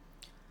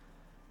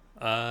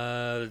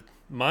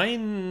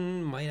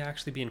 Mine might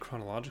actually be in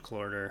chronological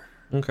order.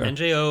 Okay.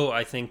 NJO,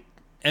 I think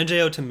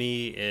NJO to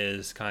me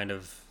is kind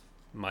of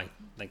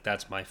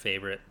that's my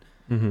favorite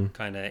Mm-hmm.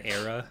 kind of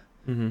era.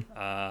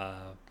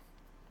 Mm-hmm.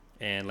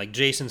 And like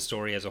Jason's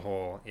story as a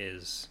whole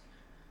is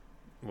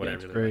what I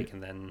it's really great. like.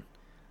 And then,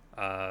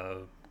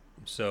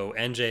 so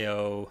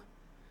NJO,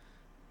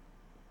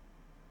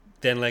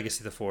 then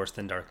Legacy of the Force,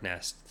 then Dark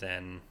Nest,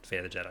 then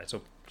Fate of the Jedi.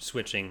 So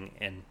switching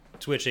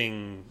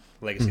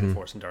Legacy of the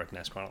Force and Dark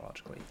Nest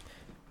chronologically.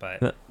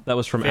 But That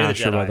was from Fate of the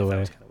Asher, Jedi, by I the thought way.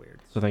 was kind of weird.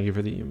 So thank you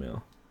for the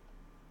email.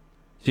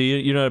 So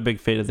you're not a big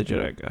Fate of the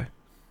Jedi guy.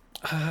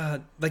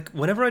 Like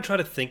whenever I try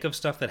to think of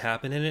stuff that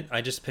happened in it,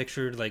 I just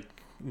pictured like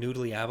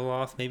Noodly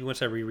Abeloth. Maybe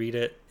once I reread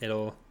it,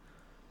 it'll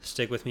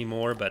stick with me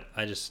more. But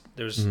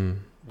there's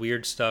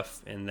weird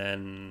stuff, and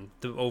then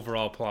the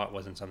overall plot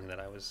wasn't something that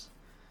I was.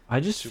 I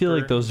just feel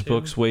like super those into.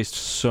 books waste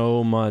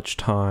so much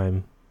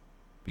time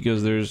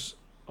because there's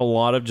a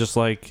lot of just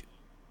like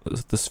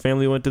this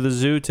family went to the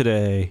zoo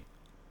today,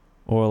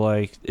 or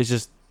like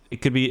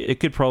it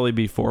could probably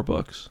be 4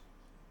 books,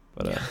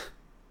 but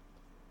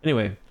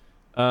anyway,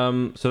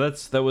 so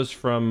that was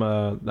from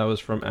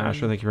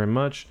Asher. Thank you very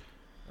much.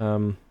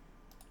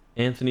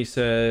 Anthony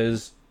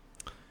says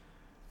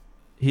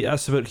he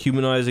asked about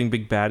humanizing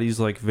big baddies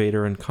like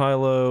Vader and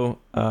Kylo.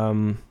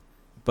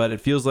 But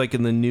it feels like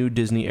in the new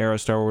Disney era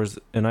Star Wars,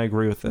 and I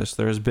agree with this,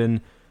 there has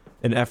been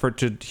an effort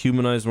to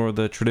humanize more of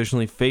the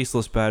traditionally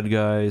faceless bad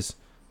guys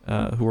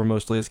who were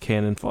mostly as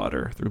cannon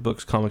fodder through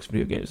books, comics,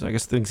 video games. And I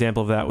guess the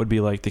example of that would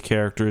be like the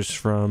characters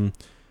from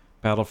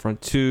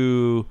Battlefront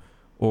 2,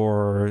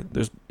 or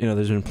there's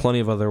been plenty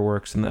of other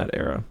works in that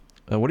era.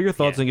 What are your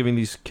thoughts on giving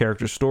these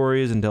characters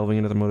stories and delving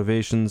into their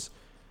motivations,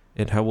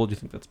 and how well do you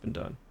think that's been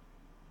done?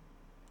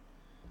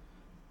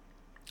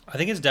 I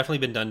think it's definitely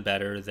been done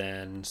better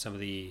than some of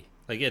the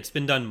it's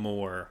been done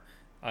more.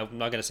 I'm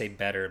not gonna say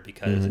better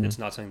because it's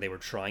not something they were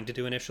trying to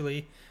do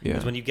initially. Yeah.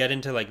 Because when you get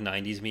into like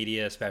 '90s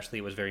media, especially,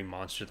 it was very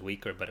Monster of the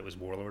Week, but it was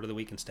Warlord of the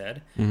Week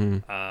instead.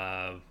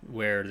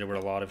 Where there were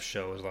a lot of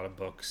shows, a lot of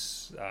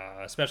books,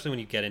 especially when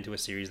you get into a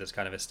series that's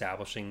kind of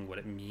establishing what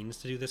it means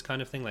to do this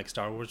kind of thing, like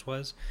Star Wars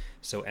was.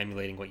 So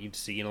emulating what you'd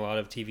see in a lot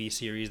of TV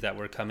series that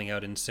were coming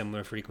out in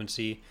similar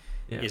frequency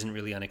isn't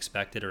really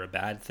unexpected or a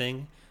bad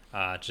thing.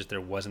 Just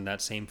there wasn't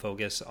that same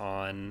focus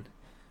on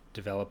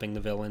developing the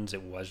villains.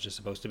 It was just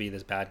supposed to be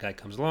this bad guy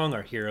comes along,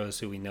 our heroes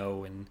who we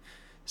know in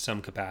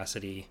some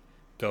capacity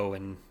go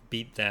and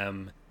beat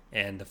them,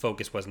 and the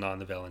focus wasn't on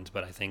the villains.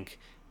 But I think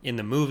in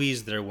the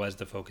movies there was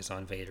the focus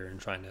on Vader and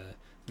trying to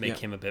make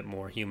him a bit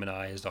more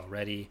humanized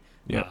already.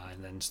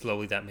 And then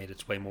slowly that made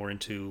its way more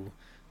into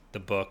the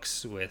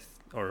books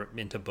or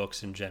into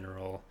books in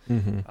general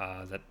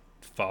that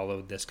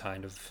followed this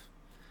kind of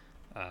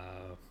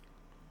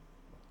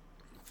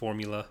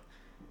formula.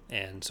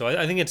 And so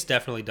I think it's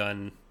definitely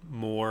done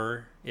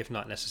more, if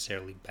not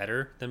necessarily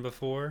better, than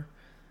before.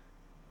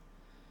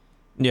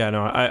 Yeah,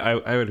 no,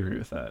 I would agree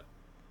with that.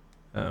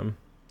 So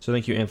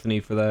thank you, Anthony,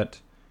 for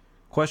that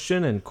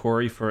question, and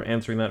Corey for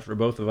answering that for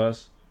both of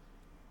us.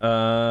 Do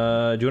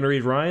you want to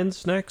read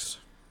Ryan's next?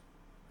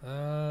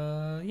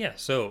 Yeah,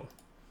 so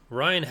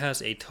Ryan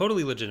has a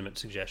totally legitimate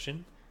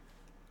suggestion,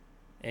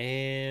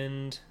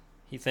 and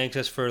he thanks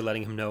us for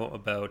letting him know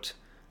about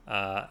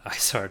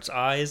Isard's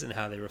eyes and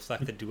how they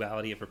reflect the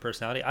duality of her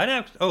personality.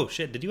 Oh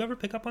shit, did you ever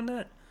pick up on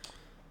that?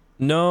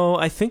 No,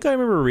 I think I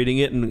remember reading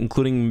it and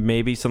including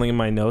maybe something in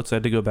my notes. I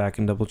had to go back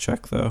and double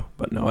check though,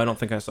 but no, I don't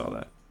think I saw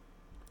that.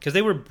 Because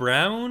they were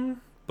brown.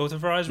 Both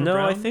of her eyes were brown.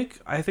 No, I think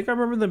I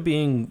remember them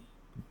being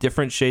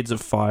different shades of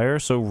fire,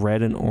 so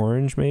red and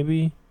orange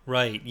maybe.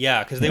 Right,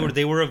 yeah, because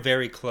they were a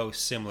very close,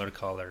 similar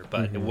color,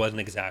 but it wasn't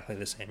exactly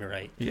the same. You're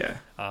right. Yeah.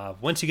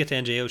 Once you get to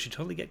NJO, you should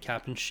totally get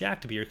Captain Shaq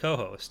to be your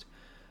co-host.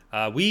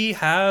 We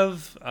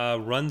have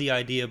run the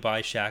idea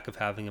by Shaq of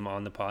having him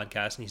on the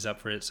podcast, and he's up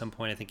for it at some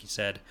point. I think he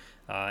said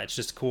it's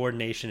just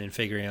coordination and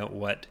figuring out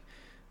what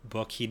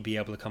book he'd be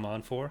able to come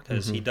on for,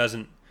 because he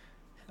doesn't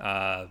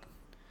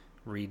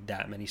read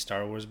that many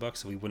Star Wars books,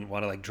 so we wouldn't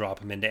want to like drop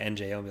him into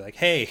NJO and be like,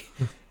 hey,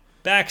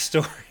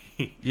 backstory.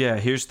 Yeah,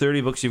 here's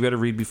 30 books you've got to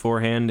read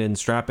beforehand and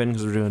strap in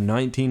because we're doing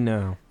 19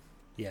 now.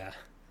 Yeah.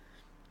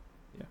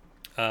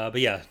 But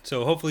yeah,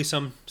 so hopefully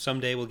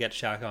someday we'll get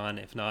Shaq on.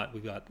 If not,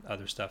 we've got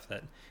other stuff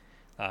that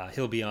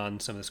he'll be on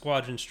some of the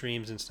Squadron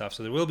streams and stuff.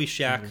 So there will be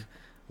Shaq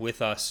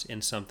with us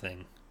in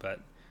something,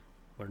 but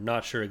we're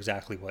not sure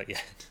exactly what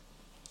yet.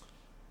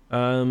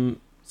 So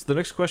the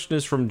next question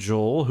is from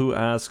Joel, who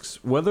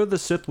asks whether the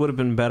Sith would have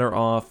been better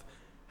off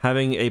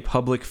having a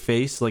public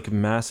face like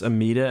Mas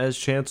Amida as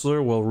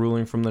Chancellor while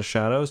ruling from the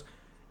shadows.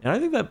 And I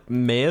think that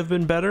may have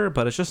been better,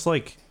 but it's just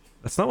like,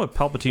 that's not what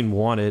Palpatine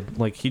wanted.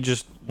 Like, he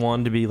just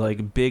wanted to be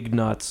like big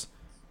nuts,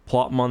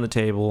 plop them on the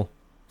table.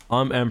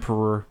 I'm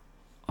Emperor.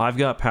 I've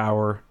got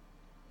power,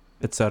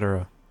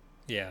 etc.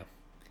 Yeah.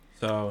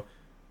 So,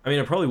 I mean,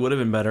 it probably would have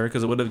been better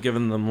because it would have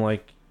given them,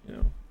 like,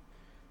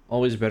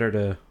 always better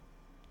to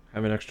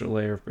have an extra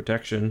layer of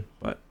protection.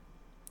 But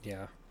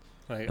yeah,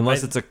 like,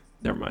 unless it's a,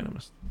 never mind. I'm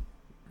not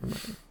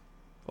gonna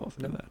fall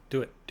through that.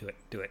 Do it.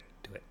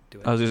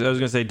 I was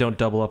gonna say don't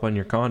double up on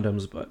your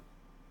condoms, but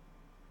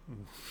I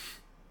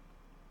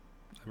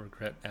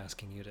regret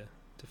asking you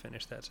to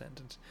finish that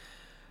sentence.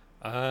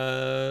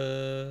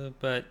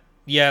 But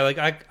yeah, like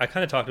I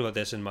kind of talked about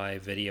this in my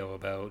video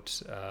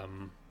about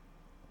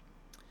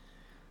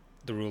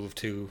the rule of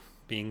two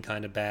being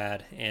kind of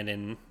bad, and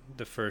in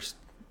the first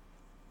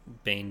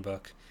Bane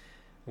book,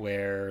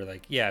 where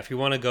like, yeah, if you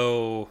want to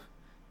go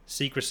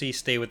secrecy,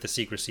 stay with the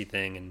secrecy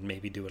thing and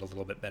maybe do it a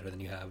little bit better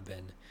than you have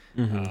been.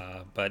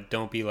 But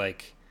don't be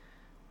like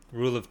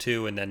rule of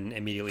two and then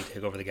immediately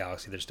take over the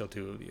galaxy. There's still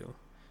two of you.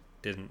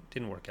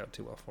 Didn't work out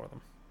too well for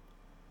them.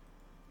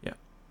 Yeah.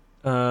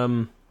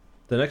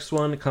 The next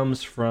one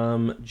comes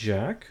from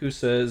Jack, who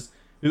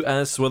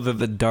asks whether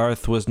the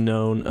Darth was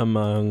known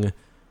among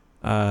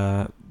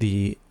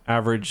the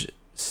average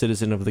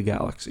citizen of the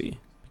galaxy,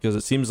 because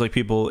it seems like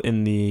people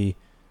in the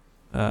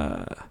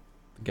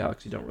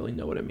galaxy don't really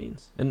know what it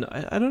means. And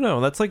I don't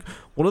know, that's like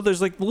one of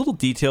those like little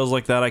details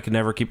like that I can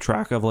never keep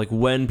track of, like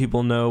when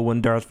people know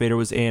when Darth Vader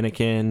was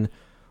Anakin,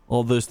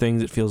 all those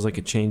things. It feels like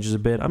it changes a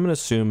bit. I'm gonna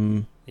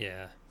assume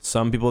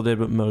some people did,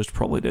 but most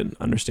probably didn't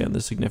understand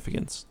the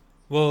significance.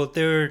 Well,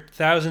 there are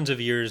thousands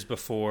of years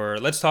before.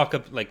 Let's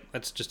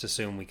just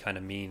assume we kind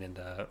of mean in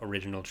the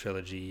original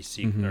trilogy,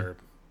 or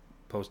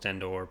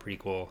post-Endor,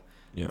 prequel,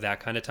 that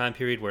kind of time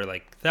period where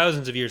like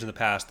thousands of years in the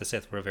past, the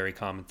Sith were a very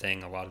common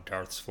thing, a lot of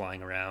Darths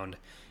flying around,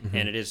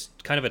 and it is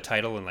kind of a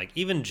title, and like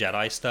even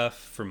Jedi stuff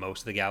for most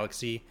of the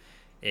galaxy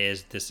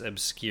is this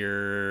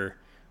obscure,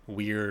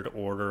 weird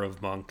order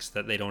of monks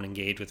that they don't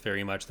engage with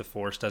very much. The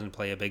Force doesn't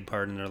play a big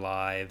part in their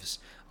lives.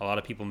 A lot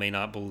of people may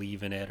not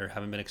believe in it or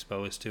haven't been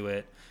exposed to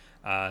it.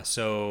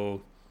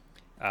 So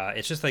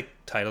it's just like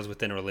titles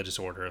within a religious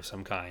order of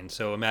some kind.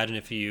 So imagine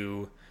if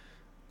you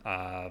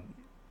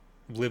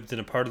lived in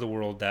a part of the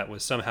world that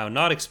was somehow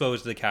not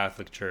exposed to the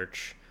Catholic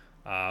Church,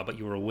 but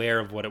you were aware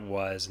of what it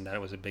was and that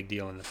it was a big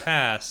deal in the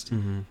past,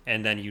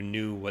 and then you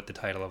knew what the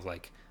title of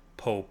like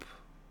Pope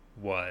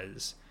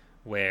was,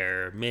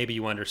 where maybe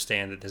you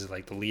understand that this is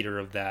like the leader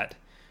of that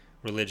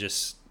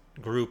religious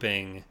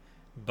grouping,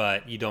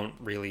 but you don't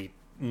really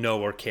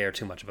know or care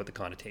too much about the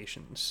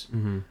connotations.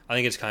 I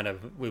think it's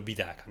would be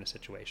that kind of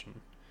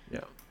situation.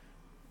 Yeah.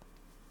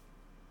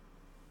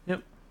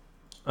 Yep.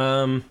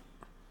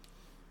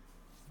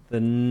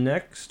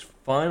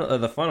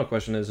 The final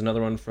question is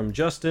another one from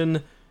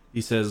Justin.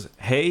 He says,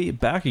 "Hey,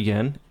 back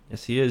again."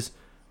 Yes, he is.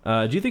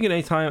 Do you think at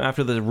any time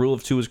after the rule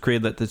of two was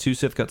created that the two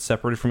Sith got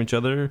separated from each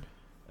other?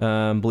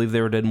 Believe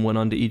they were dead and went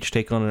on to each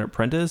take on an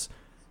apprentice?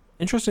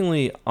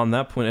 Interestingly, on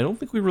that point, I don't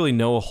think we really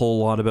know a whole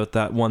lot about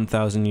that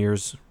 1,000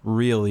 years,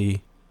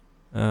 really.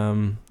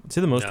 I'd say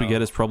the most we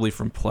get is probably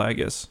from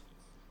Plagueis.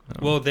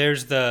 Well,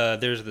 there's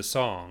the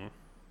song.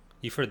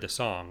 You've heard the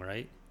song,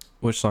 right?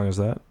 Which song is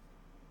that?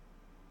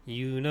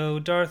 You know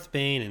Darth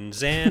Bane and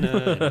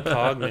Xana and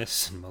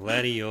Cognis and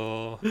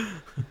Millennial,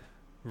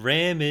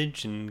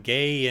 Ramage and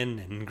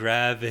Gayan and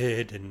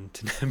Gravid and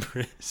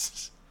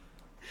Tenebris.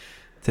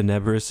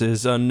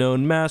 Tenebris'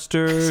 unknown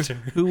master,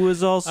 who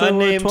was also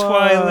unnamed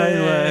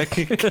a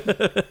Twi'lek.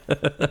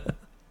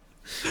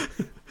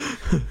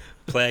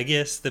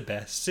 Plagueis, the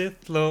best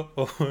Sith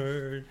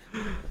Lord.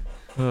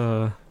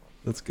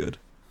 That's good.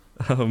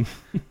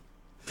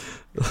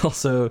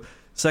 Also,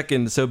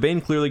 second, so Bane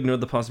clearly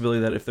ignored the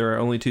possibility that if there are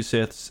only two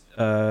Siths,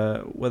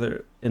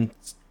 and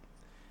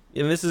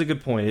this is a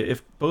good point,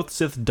 if both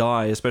Sith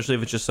die, especially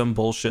if it's just some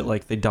bullshit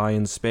like they die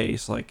in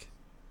space, like,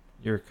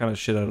 you're kind of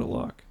shit out of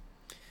luck.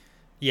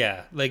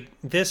 Yeah, like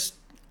this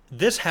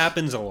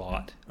happens a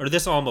lot, or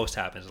this almost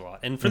happens a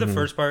lot. And for the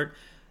first part,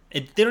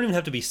 they don't even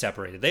have to be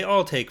separated. They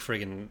all take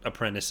friggin'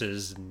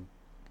 apprentices and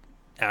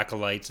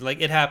acolytes.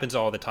 Like, it happens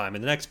all the time.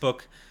 In the next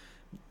book,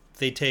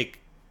 they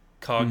take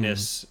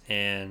Cognis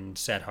and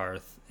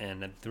Sedharth,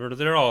 and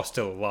they're all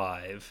still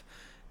alive.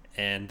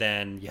 And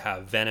then you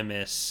have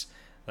Venomous.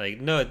 Like,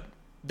 no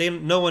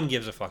one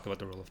gives a fuck about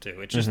the rule of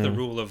two. It's just the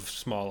rule of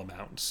small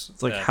amounts.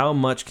 It's like, how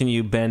much can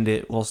you bend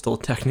it while still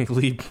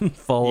technically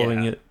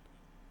following it?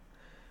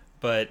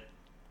 But,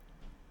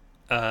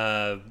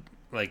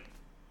 like,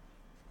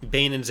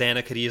 Bane and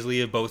Xana could easily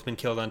have both been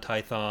killed on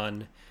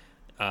Tython.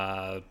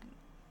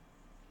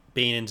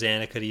 Bane and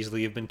Xana could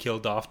easily have been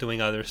killed off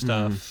doing other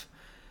stuff.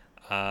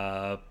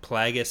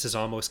 Plagueis is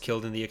almost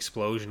killed in the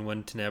explosion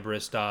when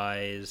Tenebris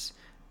dies.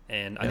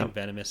 And I think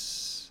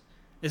Venomous...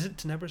 Is it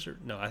Tenebris or...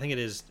 No, I think it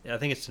is. I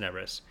think it's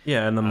Tenebris.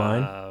 Yeah, in the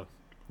mine.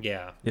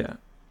 Yeah. Yeah.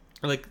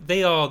 Like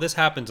this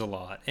happens a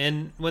lot,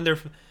 and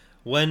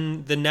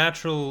when the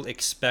natural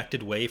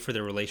expected way for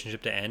their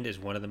relationship to end is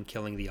one of them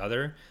killing the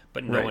other,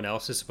 but no one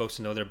else is supposed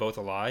to know they're both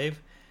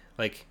alive.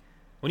 Like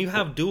when you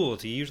have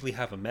duels, you usually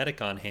have a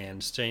medic on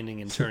hand,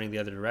 standing and turning the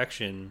other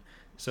direction,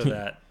 so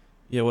that.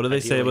 Yeah, what do they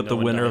say about the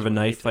winner of a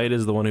knife fight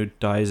is the one who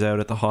dies out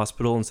at the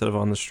hospital instead of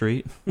on the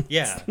street?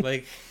 Yeah,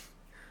 like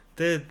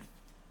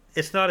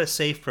it's not a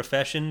safe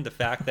profession. The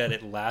fact that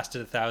it lasted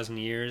 1,000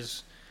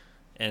 years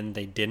and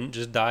they didn't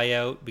just die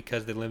out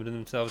because they limited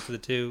themselves to the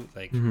two,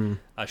 like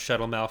a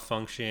shuttle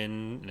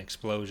malfunction, an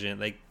explosion.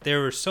 Like there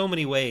were so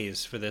many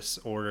ways for this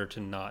order to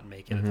not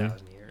make it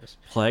 1,000 years.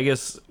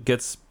 Plagueis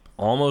gets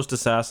almost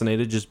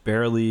assassinated, just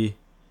barely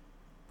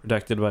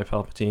protected by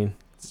Palpatine.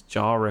 His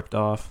jaw ripped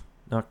off.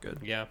 Not good.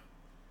 Yeah.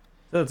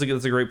 That's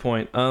a great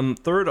point.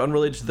 Third,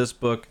 unrelated to this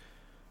book,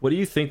 what do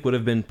you think would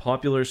have been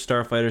popular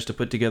starfighters to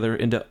put together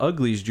into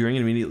uglies during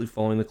and immediately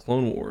following the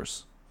Clone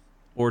Wars?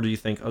 Or do you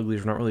think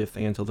uglies were not really a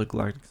thing until the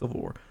Galactic Civil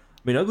War?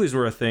 I mean, uglies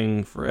were a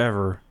thing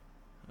forever.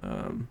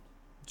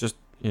 Just,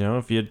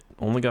 if you had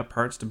only got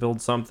parts to build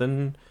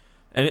something,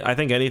 and I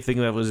think anything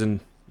that was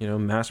in,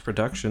 mass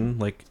production,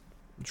 like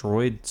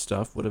droid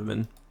stuff, would have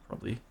been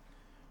probably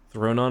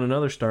thrown on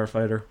another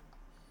starfighter.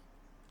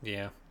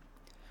 Yeah.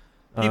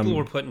 People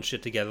were putting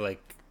shit together,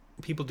 like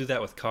people do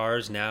that with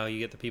cars now. You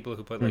get the people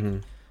who put like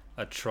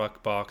a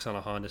truck box on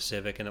a Honda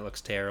Civic and it looks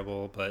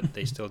terrible, but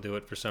they still do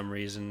it for some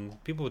reason.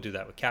 People would do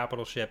that with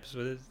capital ships,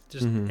 with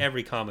just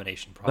every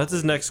combination problem. That's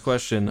his next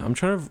question. I'm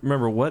trying to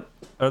remember,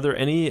 are there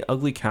any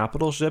ugly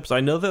capital ships? I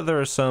know that there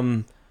are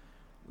some,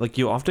 like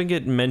you often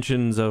get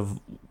mentions of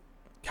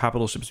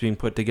capital ships being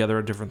put together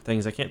at different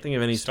things. I can't think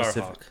of any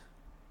specific.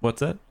 What's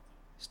that?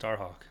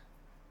 Starhawk.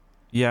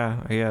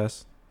 Yeah, I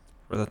guess.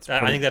 I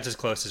think that's as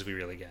close as we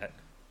really get.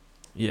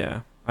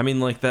 Yeah. I mean,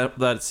 like that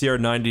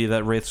CR-90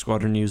 that Wraith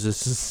Squadron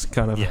uses is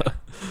kind of...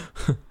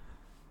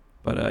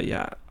 But,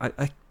 yeah.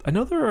 I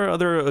know there are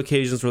other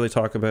occasions where they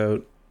talk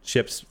about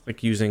ships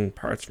like using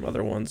parts from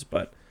other ones,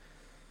 but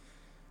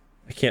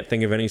I can't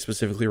think of any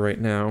specifically right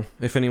now.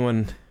 If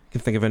anyone can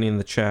think of any in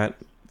the chat,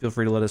 feel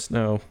free to let us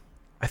know.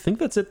 I think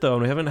that's it, though.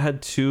 We haven't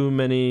had too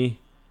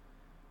many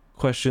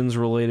questions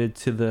related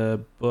to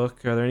the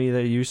book. Are there any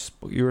that you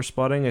were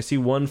spotting? I see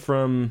one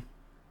from...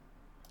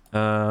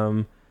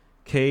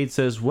 Cade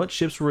says, what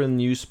ships were in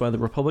use by the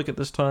Republic at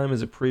this time?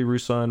 Is it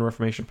pre-Ruusan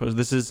Reformation post?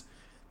 This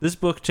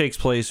book takes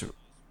place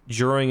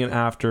during and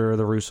after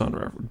the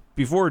Ruusan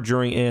before,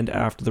 during, and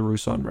after the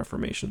Ruusan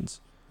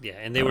Reformations. Yeah,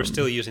 and they were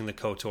still using the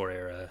KOTOR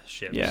era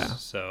ships. Yeah.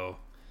 So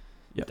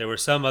there were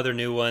some other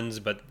new ones,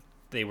 but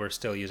they were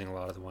still using a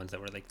lot of the ones that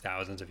were like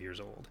thousands of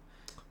years old.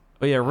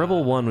 Oh yeah,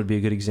 Rebel 1 would be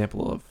a good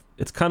example of.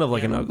 It's kind of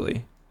like an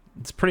ugly.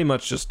 It's pretty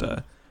much just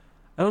a...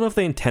 I don't know if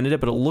they intended it,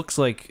 but it looks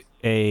like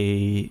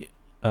a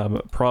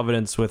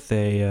Providence with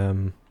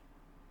a...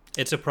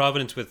 it's a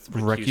Providence with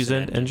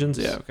recusant engines?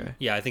 Yeah, okay.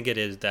 Yeah, I think it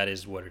is. That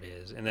is what it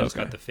is. And then it's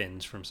got the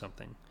fins from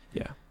something.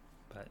 Yeah.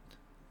 But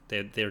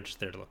they're just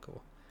there to look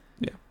cool.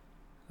 Yeah.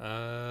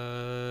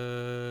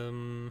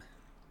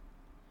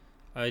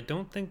 I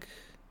don't think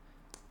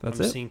I'm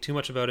seeing too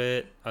much about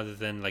it other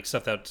than like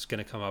stuff that's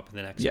going to come up in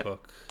the next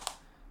book.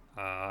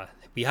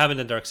 We haven't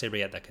done Darksaber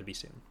yet. That could be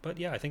soon. But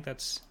yeah, I think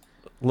that's...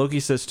 Loki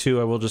says too,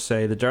 I will just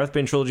say, the Darth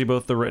Bane trilogy,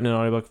 both the written and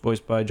audiobook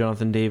voiced by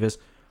Jonathan Davis,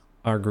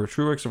 are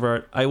true works of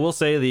art. I will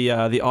say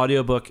the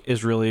audiobook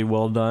is really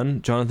well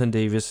done. Jonathan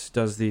Davis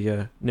does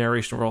the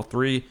narration for all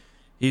three.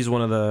 He's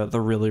one of the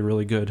really,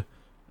 really good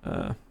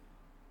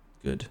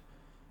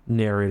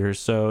narrators.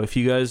 So if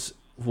you guys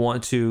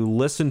want to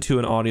listen to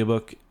an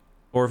audiobook,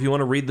 or if you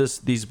want to read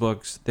these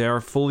books, they are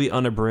fully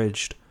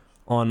unabridged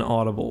on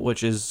Audible,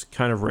 which is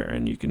kind of rare,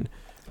 and you can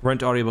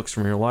rent audiobooks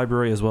from your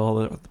library as well.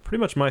 They're pretty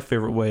much my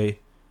favorite way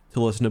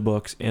to listen to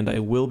books, and I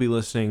will be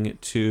listening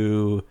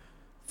to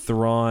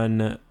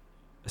Thrawn,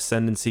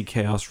 Ascendancy,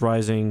 Chaos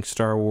Rising,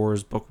 Star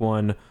Wars Book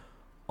 1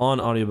 on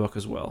audiobook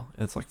as well.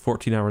 And it's like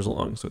 14 hours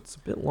long, so it's a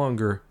bit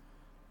longer,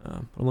 but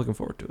I'm looking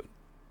forward to it.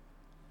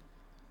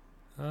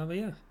 But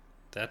yeah,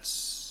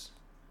 that's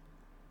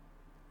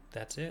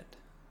it.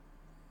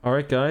 All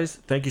right, guys,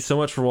 thank you so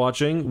much for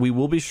watching. We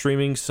will be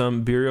streaming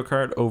some Burial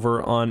Cart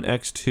over on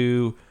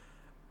X2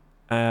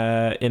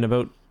 in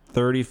about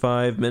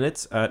 35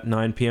 minutes at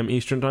 9 p.m.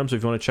 Eastern time. So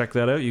if you want to check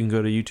that out, you can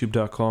go to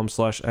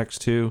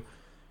youtube.com/X2,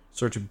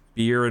 search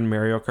Beer and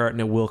Mario Kart, and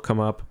it will come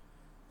up.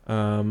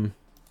 Yeah,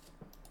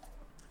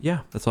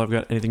 that's all I've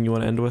got. Anything you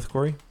want to end with,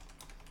 Corey?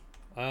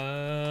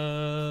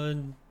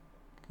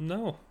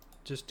 No.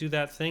 Just do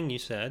that thing you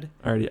said.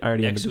 I already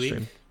ended the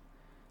stream.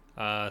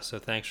 So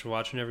thanks for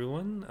watching,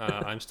 everyone.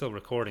 I'm still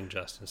recording,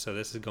 Justin, so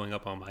this is going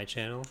up on my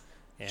channel,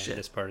 and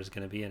this part is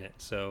going to be in it.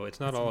 So it's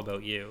not all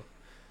about you.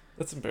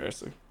 That's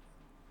embarrassing.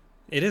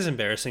 It is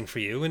embarrassing for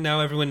you, and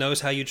now everyone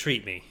knows how you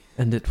treat me.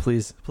 End it,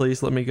 please.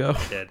 Please let me go.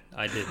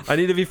 I did. I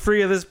need to be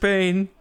free of this pain.